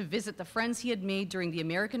tour to visit the friends he had made during the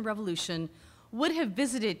American Revolution, would have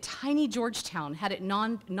visited tiny Georgetown had it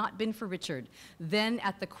not been for Richard, then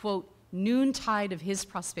at the, quote, noontide of his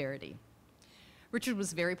prosperity. Richard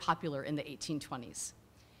was very popular in the 1820s.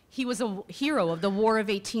 He was a hero of the War of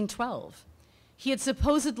 1812. He had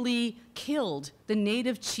supposedly killed the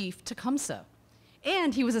native chief Tecumseh,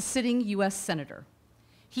 and he was a sitting US senator.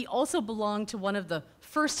 He also belonged to one of the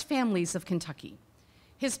first families of Kentucky.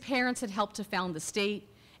 His parents had helped to found the state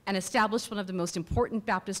and established one of the most important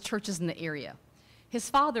Baptist churches in the area. His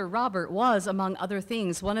father, Robert, was, among other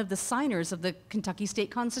things, one of the signers of the Kentucky State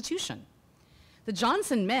Constitution. The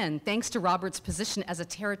Johnson men, thanks to Robert's position as a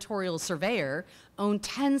territorial surveyor, owned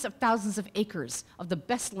tens of thousands of acres of the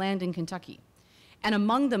best land in Kentucky, and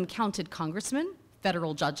among them counted congressmen,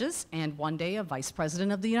 federal judges, and one day a vice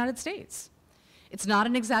president of the United States. It's not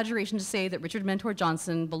an exaggeration to say that Richard Mentor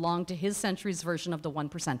Johnson belonged to his century's version of the one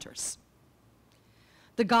percenters.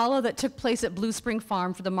 The gala that took place at Blue Spring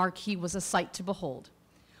Farm for the Marquis was a sight to behold.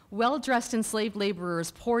 Well-dressed enslaved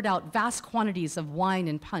laborers poured out vast quantities of wine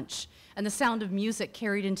and punch, and the sound of music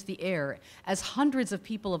carried into the air as hundreds of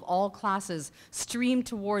people of all classes streamed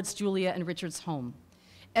towards Julia and Richard's home.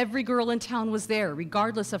 Every girl in town was there,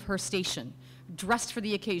 regardless of her station, dressed for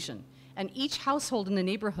the occasion, and each household in the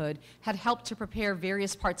neighborhood had helped to prepare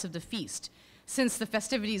various parts of the feast, since the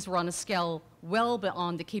festivities were on a scale well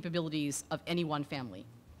beyond the capabilities of any one family.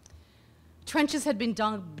 Trenches had been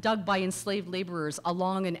dug by enslaved laborers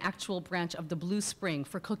along an actual branch of the Blue Spring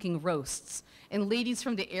for cooking roasts, and ladies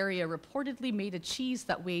from the area reportedly made a cheese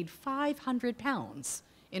that weighed 500 pounds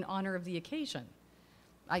in honor of the occasion.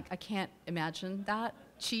 I can't imagine that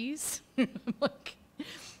cheese.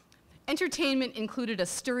 Entertainment included a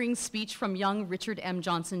stirring speech from young Richard M.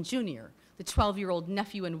 Johnson, Jr., the 12-year-old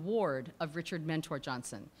nephew and ward of Richard Mentor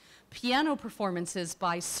Johnson, piano performances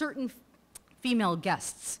by certain female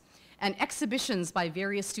guests, and exhibitions by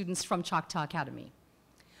various students from Choctaw Academy.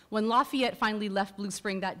 When Lafayette finally left Blue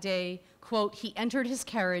Spring that day, quote, he entered his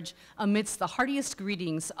carriage amidst the heartiest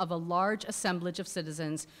greetings of a large assemblage of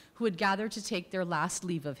citizens who had gathered to take their last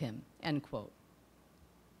leave of him, end quote.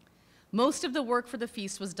 Most of the work for the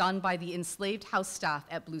feast was done by the enslaved house staff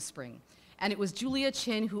at Blue Spring, and it was Julia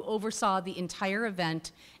Chin who oversaw the entire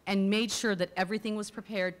event and made sure that everything was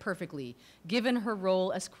prepared perfectly, given her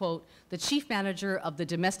role as, quote, the chief manager of the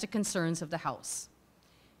domestic concerns of the house.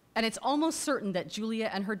 And it's almost certain that Julia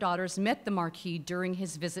and her daughters met the Marquis during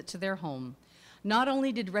his visit to their home. Not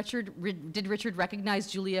only did Richard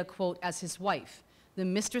recognize Julia, quote, as his wife, the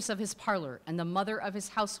mistress of his parlor, and the mother of his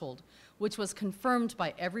household, which was confirmed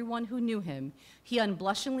by everyone who knew him, he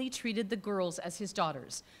unblushingly treated the girls as his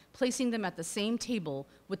daughters, placing them at the same table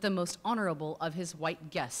with the most honorable of his white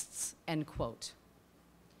guests, end quote.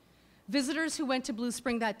 Visitors who went to Blue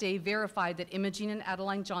Spring that day verified that Imogene and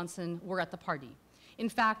Adeline Johnson were at the party. In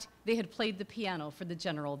fact, they had played the piano for the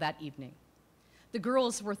general that evening. The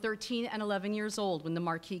girls were 13 and 11 years old when the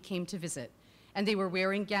Marquis came to visit, and they were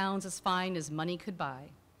wearing gowns as fine as money could buy.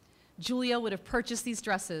 Julia would have purchased these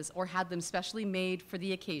dresses or had them specially made for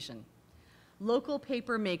the occasion. Local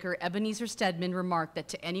paper maker Ebenezer Stedman remarked that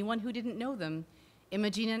to anyone who didn't know them,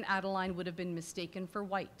 Imogene and Adeline would have been mistaken for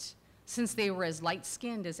white, since they were as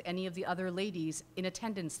light-skinned as any of the other ladies in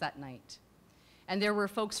attendance that night. And there were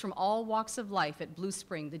folks from all walks of life at Blue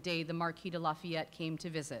Spring the day the Marquis de Lafayette came to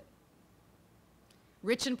visit.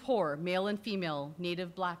 Rich and poor, male and female,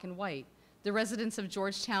 native, black and white, the residents of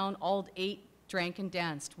Georgetown all ate, drank, and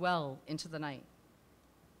danced well into the night.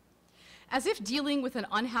 As if dealing with an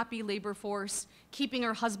unhappy labor force, keeping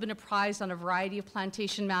her husband apprised on a variety of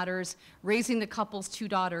plantation matters, raising the couple's 2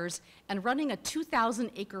 daughters, and running a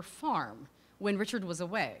 2,000-acre farm when Richard was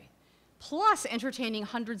away, plus entertaining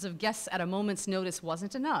hundreds of guests at a moment's notice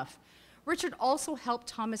wasn't enough, Richard also helped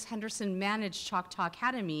Thomas Henderson manage Choctaw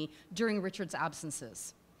Academy during Richard's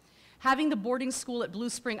absences. Having the boarding school at Blue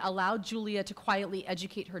Spring allowed Julia to quietly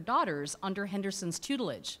educate her daughters under Henderson's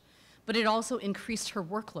tutelage, but it also increased her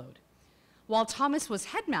workload. While Thomas was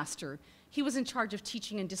headmaster, he was in charge of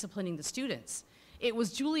teaching and disciplining the students. It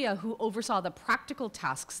was Julia who oversaw the practical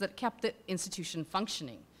tasks that kept the institution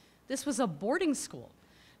functioning. This was a boarding school.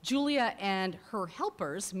 Julia and her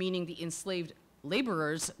helpers, meaning the enslaved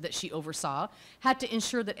laborers that she oversaw, had to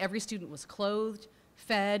ensure that every student was clothed,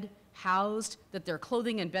 fed, housed, that their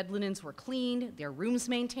clothing and bed linens were cleaned, their rooms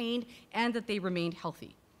maintained, and that they remained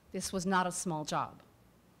healthy. This was not a small job.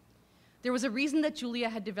 There was a reason that Julia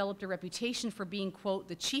had developed a reputation for being, quote,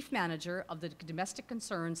 the chief manager of the domestic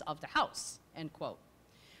concerns of the house, end quote.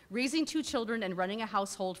 Raising 2 children and running a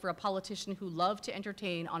household for a politician who loved to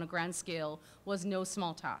entertain on a grand scale was no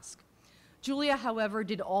small task. Julia, however,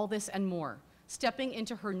 did all this and more, stepping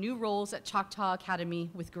into her new roles at Choctaw Academy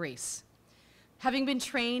with grace. Having been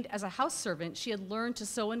trained as a house servant, she had learned to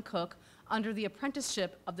sew and cook under the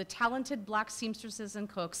apprenticeship of the talented black seamstresses and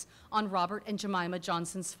cooks on Robert and Jemima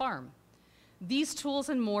Johnson's farm. These tools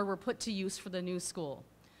and more were put to use for the new school.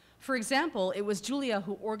 For example, it was Julia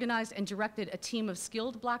who organized and directed a team of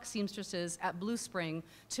skilled black seamstresses at Blue Spring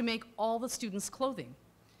to make all the students' clothing.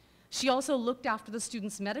 She also looked after the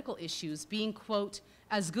students' medical issues, being, quote,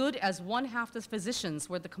 as good as one half the physicians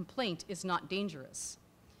where the complaint is not dangerous.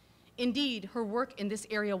 Indeed, her work in this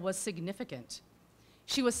area was significant.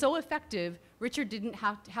 She was so effective, Richard didn't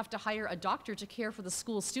have to hire a doctor to care for the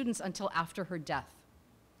school students until after her death.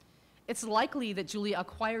 It's likely that Julia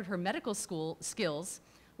acquired her medical school skills,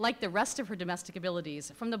 like the rest of her domestic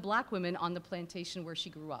abilities, from the black women on the plantation where she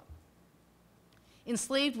grew up.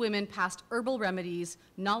 Enslaved women passed herbal remedies,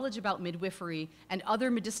 knowledge about midwifery, and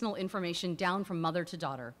other medicinal information down from mother to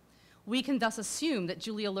daughter. We can thus assume that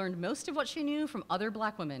Julia learned most of what she knew from other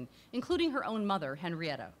black women, including her own mother,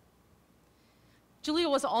 Henrietta. Julia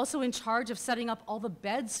was also in charge of setting up all the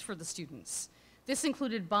beds for the students. This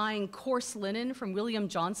included buying coarse linen from William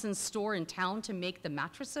Johnson's store in town to make the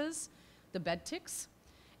mattresses, the bed ticks,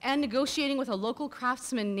 and negotiating with a local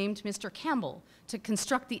craftsman named Mr. Campbell to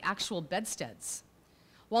construct the actual bedsteads.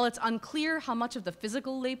 While it's unclear how much of the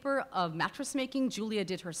physical labor of mattress making Julia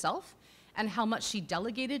did herself and how much she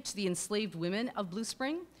delegated to the enslaved women of Blue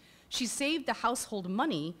Spring, she saved the household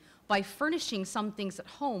money by furnishing some things at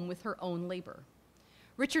home with her own labor.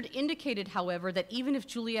 Richard indicated, however, that even if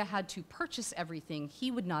Julia had to purchase everything, he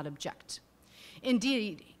would not object.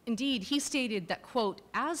 Indeed, he stated that, quote,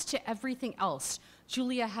 as to everything else,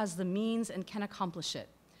 Julia has the means and can accomplish it.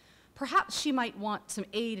 Perhaps she might want some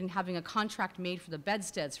aid in having a contract made for the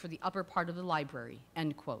bedsteads for the upper part of the library,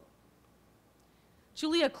 end quote.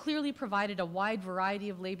 Julia clearly provided a wide variety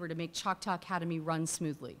of labor to make Choctaw Academy run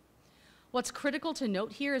smoothly. What's critical to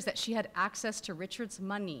note here is that she had access to Richard's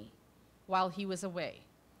money while he was away,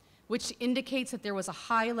 which indicates that there was a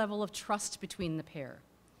high level of trust between the pair.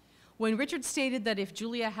 When Richard stated that if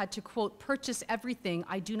Julia had to, quote, purchase everything,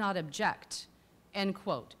 I do not object, end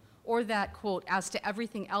quote, or that, quote, as to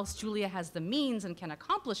everything else, Julia has the means and can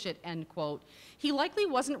accomplish it, end quote, he likely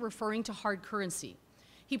wasn't referring to hard currency.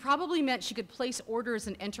 He probably meant she could place orders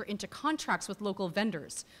and enter into contracts with local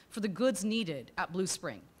vendors for the goods needed at Blue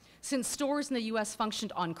Spring, since stores in the US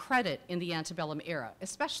functioned on credit in the antebellum era,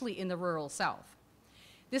 especially in the rural South.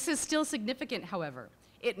 This is still significant, however.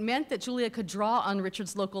 It meant that Julia could draw on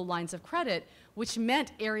Richard's local lines of credit, which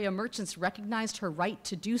meant area merchants recognized her right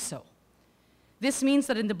to do so. This means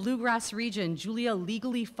that in the Bluegrass region, Julia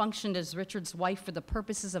legally functioned as Richard's wife for the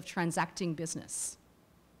purposes of transacting business.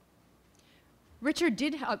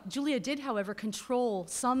 Julia did, however, control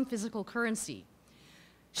some physical currency.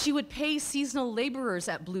 She would pay seasonal laborers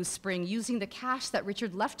at Blue Spring using the cash that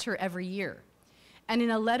Richard left her every year. And in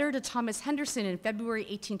a letter to Thomas Henderson in February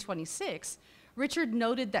 1826, Richard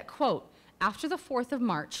noted that, quote, after the 4th of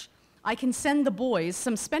March, I can send the boys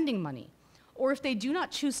some spending money, or if they do not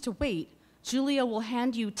choose to wait, Julia will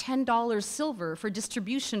hand you $10 silver for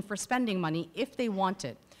distribution for spending money if they want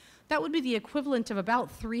it. That would be the equivalent of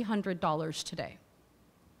about $300 today.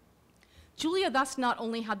 Julia thus not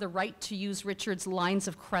only had the right to use Richard's lines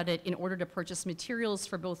of credit in order to purchase materials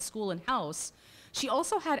for both school and house, she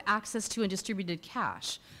also had access to and distributed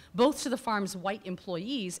cash, both to the farm's white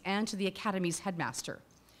employees and to the academy's headmaster.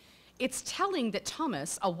 It's telling that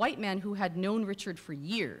Thomas, a white man who had known Richard for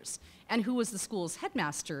years and who was the school's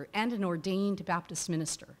headmaster and an ordained Baptist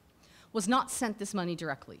minister, was not sent this money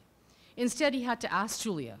directly. Instead, he had to ask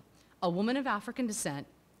Julia, a woman of African descent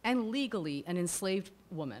and legally an enslaved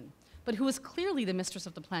woman, but who was clearly the mistress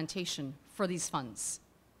of the plantation, for these funds.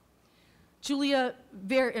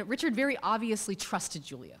 Richard very obviously trusted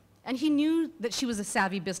Julia, and he knew that she was a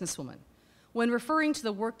savvy businesswoman. When referring to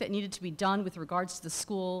the work that needed to be done with regards to the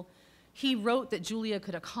school, he wrote that Julia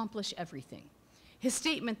could accomplish everything. His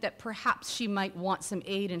statement that perhaps she might want some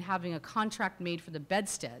aid in having a contract made for the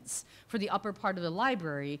bedsteads for the upper part of the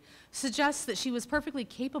library suggests that she was perfectly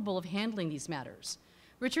capable of handling these matters.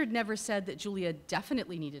 Richard never said that Julia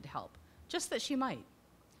definitely needed help, just that she might.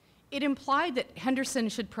 It implied that Henderson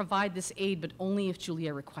should provide this aid, but only if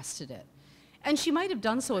Julia requested it. And she might have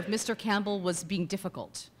done so if Mr. Campbell was being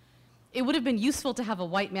difficult. It would have been useful to have a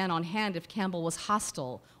white man on hand if Campbell was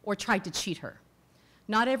hostile or tried to cheat her.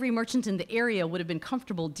 Not every merchant in the area would have been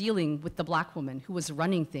comfortable dealing with the black woman who was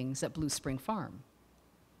running things at Blue Spring Farm.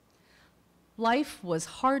 Life was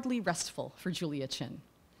hardly restful for Julia Chin.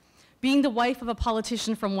 Being the wife of a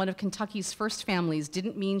politician from one of Kentucky's first families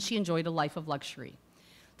didn't mean she enjoyed a life of luxury.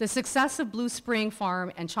 The success of Blue Spring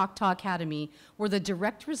Farm and Choctaw Academy were the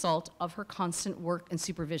direct result of her constant work and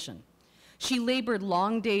supervision. She labored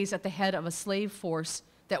long days at the head of a slave force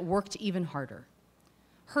that worked even harder.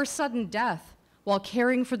 Her sudden death while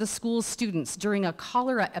caring for the school's students during a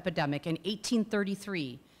cholera epidemic in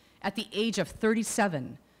 1833 at the age of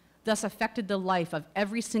 37 thus affected the life of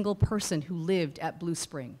every single person who lived at Blue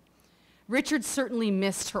Spring. Richard certainly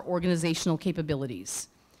missed her organizational capabilities.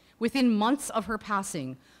 Within months of her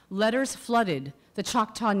passing, letters flooded the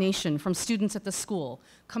Choctaw Nation from students at the school,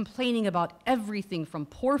 complaining about everything from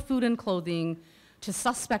poor food and clothing to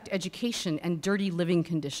suspect education and dirty living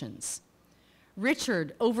conditions.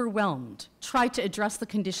 Richard, overwhelmed, tried to address the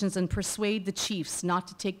conditions and persuade the chiefs not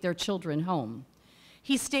to take their children home.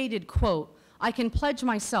 He stated, quote, "I can pledge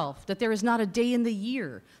myself that there is not a day in the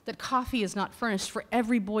year that coffee is not furnished for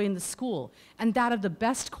every boy in the school, and that of the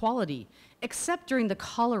best quality, except during the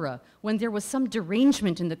cholera, when there was some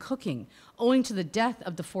derangement in the cooking, owing to the death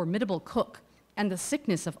of the formidable cook and the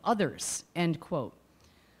sickness of others," end quote.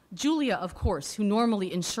 Julia, of course, who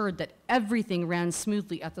normally ensured that everything ran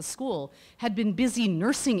smoothly at the school, had been busy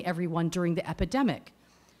nursing everyone during the epidemic.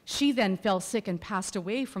 She then fell sick and passed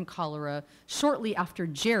away from cholera shortly after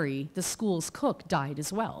Jerry, the school's cook, died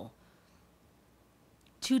as well.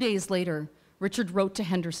 2 days later, Richard wrote to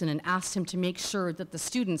Henderson and asked him to make sure that the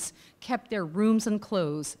students kept their rooms and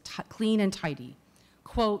clothes clean and tidy.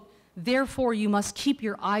 Quote, "Therefore you must keep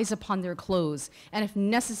your eyes upon their clothes, and if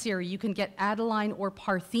necessary you can get Adeline or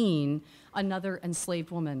Parthene, another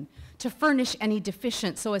enslaved woman, to furnish any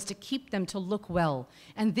deficient so as to keep them to look well,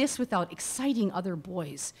 and this without exciting other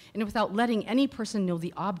boys, and without letting any person know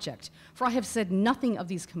the object, for I have said nothing of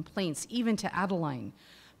these complaints, even to Adeline.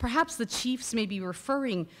 Perhaps the chiefs may be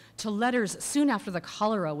referring to letters soon after the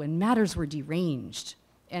cholera when matters were deranged,"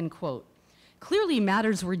 end quote. Clearly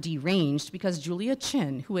matters were deranged because Julia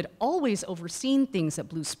Chin, who had always overseen things at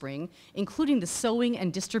Blue Spring, including the sewing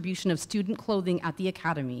and distribution of student clothing at the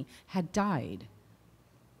academy, had died.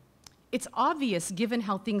 It's obvious, given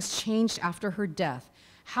how things changed after her death,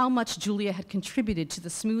 how much Julia had contributed to the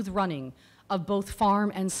smooth running of both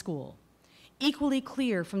farm and school. Equally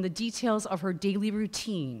clear from the details of her daily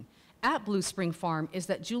routine at Blue Spring Farm is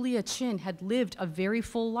that Julia Chin had lived a very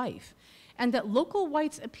full life, and that local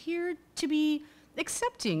whites appeared to be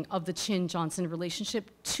accepting of the Chin-Johnson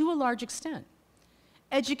relationship to a large extent.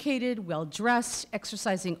 Educated, well-dressed,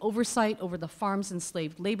 exercising oversight over the farm's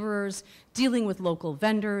enslaved laborers, dealing with local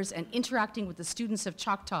vendors, and interacting with the students of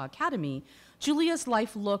Choctaw Academy, Julia's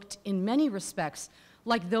life looked, in many respects,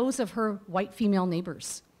 like those of her white female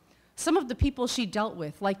neighbors. Some of the people she dealt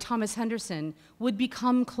with, like Thomas Henderson, would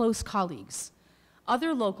become close colleagues.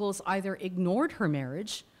 Other locals either ignored her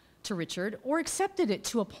marriage to Richard or accepted it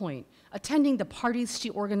to a point, attending the parties she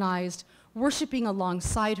organized, worshiping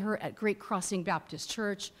alongside her at Great Crossing Baptist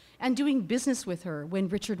Church, and doing business with her when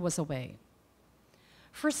Richard was away.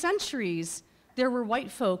 For centuries, there were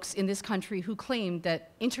white folks in this country who claimed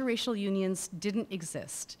that interracial unions didn't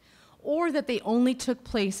exist, or that they only took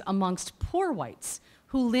place amongst poor whites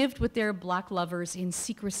who lived with their black lovers in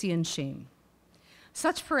secrecy and shame.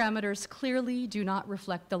 Such parameters clearly do not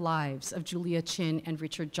reflect the lives of Julia Chin and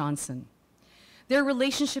Richard Johnson. Their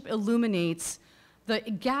relationship illuminates the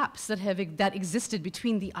gaps that existed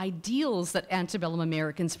between the ideals that antebellum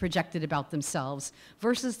Americans projected about themselves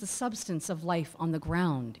versus the substance of life on the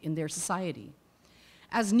ground in their society.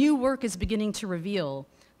 As new work is beginning to reveal,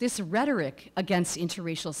 this rhetoric against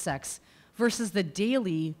interracial sex versus the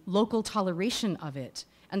daily local toleration of it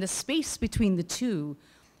and the space between the two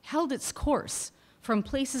held its course from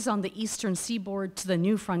places on the eastern seaboard to the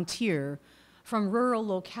new frontier, from rural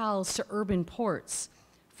locales to urban ports,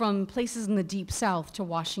 from places in the deep south to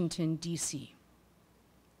Washington, D.C.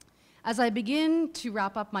 As I begin to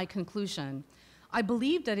wrap up my conclusion, I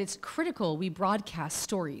believe that it's critical we broadcast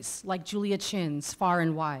stories like Julia Chin's far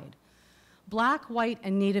and wide. Black, white,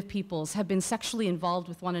 and Native peoples have been sexually involved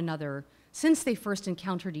with one another since they first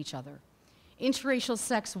encountered each other. Interracial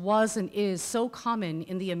sex was and is so common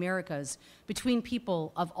in the Americas between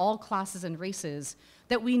people of all classes and races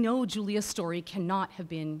that we know Julia's story cannot have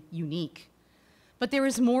been unique. But there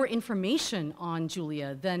is more information on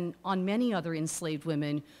Julia than on many other enslaved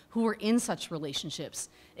women who were in such relationships,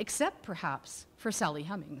 except perhaps for Sally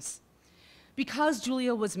Hemings. Because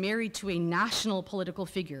Julia was married to a national political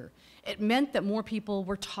figure, it meant that more people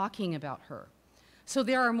were talking about her. So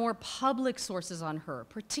there are more public sources on her,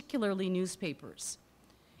 particularly newspapers.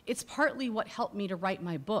 It's partly what helped me to write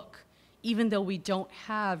my book, even though we don't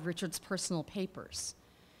have Richard's personal papers.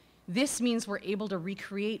 This means we're able to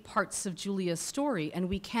recreate parts of Julia's story, and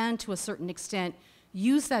we can, to a certain extent,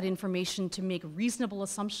 use that information to make reasonable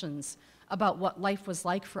assumptions about what life was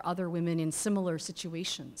like for other women in similar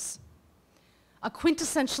situations. A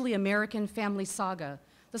quintessentially American family saga,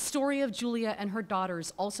 the story of Julia and her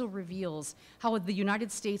daughters also reveals how the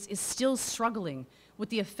United States is still struggling with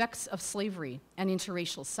the effects of slavery and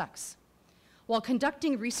interracial sex. While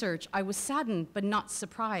conducting research, I was saddened but not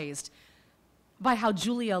surprised by how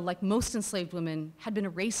Julia, like most enslaved women, had been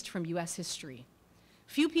erased from US history.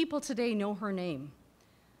 Few people today know her name.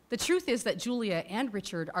 The truth is that Julia and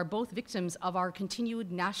Richard are both victims of our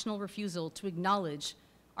continued national refusal to acknowledge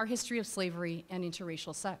our history of slavery and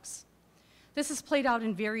interracial sex. This has played out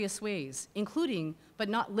in various ways, including, but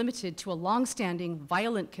not limited to, a long-standing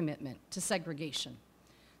violent commitment to segregation,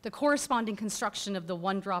 the corresponding construction of the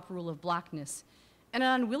one-drop rule of blackness, and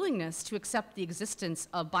an unwillingness to accept the existence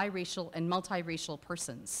of biracial and multiracial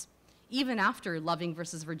persons, even after Loving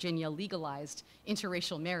versus Virginia legalized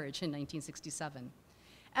interracial marriage in 1967.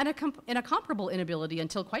 And a comparable inability,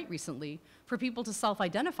 until quite recently, for people to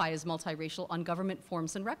self-identify as multiracial on government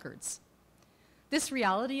forms and records. This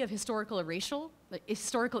reality of historical erasure,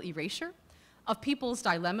 of people's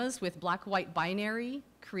dilemmas with black-white binary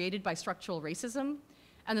created by structural racism,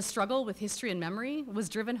 and the struggle with history and memory was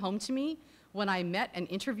driven home to me when I met and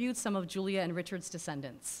interviewed some of Julia and Richard's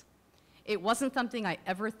descendants. It wasn't something I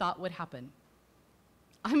ever thought would happen.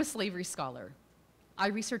 I'm a slavery scholar. I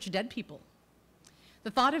research dead people. The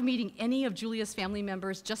thought of meeting any of Julia's family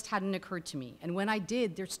members just hadn't occurred to me, and when I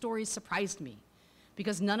did, their stories surprised me,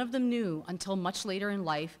 because none of them knew until much later in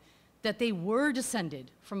life that they were descended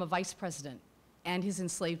from a vice president and his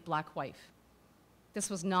enslaved black wife. This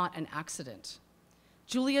was not an accident.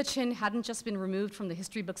 Julia Chin hadn't just been removed from the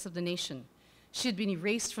history books of the nation. She had been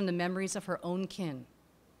erased from the memories of her own kin.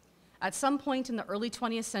 At some point in the early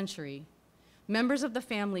 20th century, members of the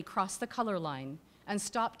family crossed the color line and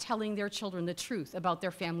stopped telling their children the truth about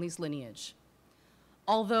their family's lineage.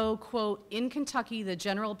 Although, quote, in Kentucky, the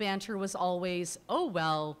general banter was always, oh,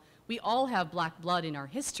 well, we all have black blood in our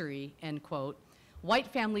history, end quote, white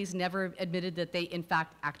families never admitted that they, in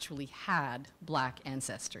fact, actually had black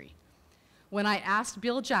ancestry. When I asked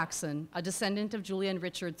Bill Jackson, a descendant of Julia and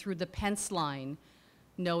Richard, through the Pence line,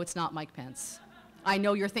 no, it's not Mike Pence. I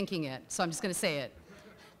know you're thinking it, so I'm just going to say it.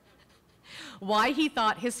 Why he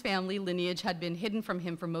thought his family lineage had been hidden from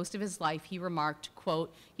him for most of his life, he remarked,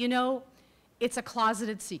 quote, you know, it's a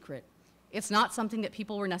closeted secret. It's not something that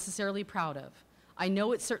people were necessarily proud of. I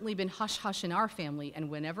know it's certainly been hush-hush in our family, and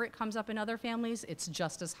whenever it comes up in other families, it's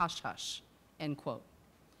just as hush-hush, end quote.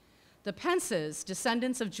 The Pences,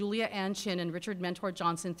 descendants of Julia Ann Chin and Richard Mentor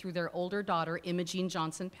Johnson through their older daughter, Imogene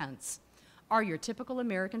Johnson Pence, are your typical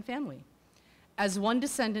American family. As one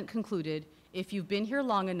descendant concluded, if you've been here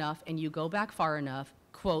long enough and you go back far enough,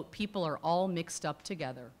 quote, people are all mixed up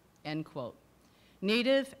together, end quote.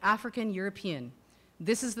 Native, African, European,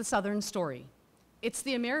 this is the Southern story. It's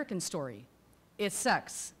the American story. It's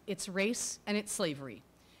sex, it's race, and it's slavery.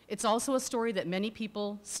 It's also a story that many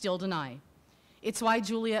people still deny. It's why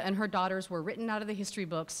Julia and her daughters were written out of the history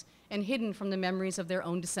books and hidden from the memories of their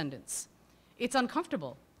own descendants. It's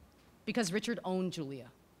uncomfortable because Richard owned Julia,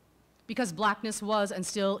 because blackness was and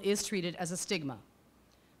still is treated as a stigma,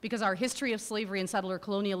 because our history of slavery and settler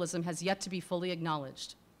colonialism has yet to be fully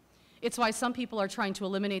acknowledged. It's why some people are trying to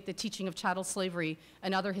eliminate the teaching of chattel slavery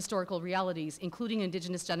and other historical realities, including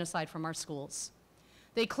indigenous genocide, from our schools.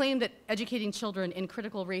 They claim that educating children in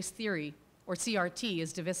critical race theory, or CRT,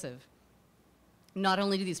 is divisive. Not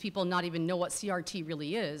only do these people not even know what CRT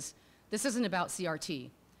really is, this isn't about CRT.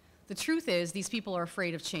 The truth is, these people are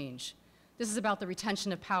afraid of change. This is about the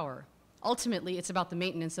retention of power. Ultimately, it's about the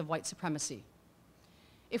maintenance of white supremacy.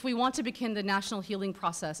 If we want to begin the national healing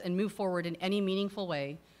process and move forward in any meaningful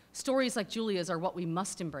way, stories like Julia's are what we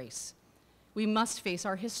must embrace. We must face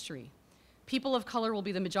our history. People of color will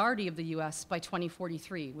be the majority of the US by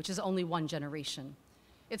 2043, which is only one generation.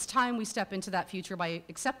 It's time we step into that future by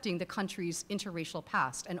accepting the country's interracial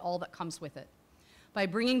past and all that comes with it. By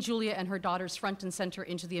bringing Julia and her daughters front and center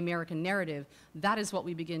into the American narrative, that is what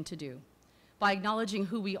we begin to do. By acknowledging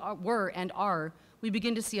who we were and are, we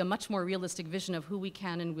begin to see a much more realistic vision of who we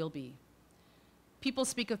can and will be. People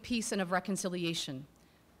speak of peace and of reconciliation.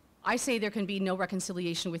 I say there can be no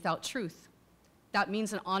reconciliation without truth. That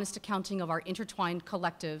means an honest accounting of our intertwined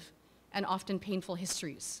collective and often painful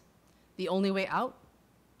histories. The only way out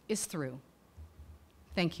is through.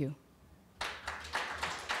 Thank you.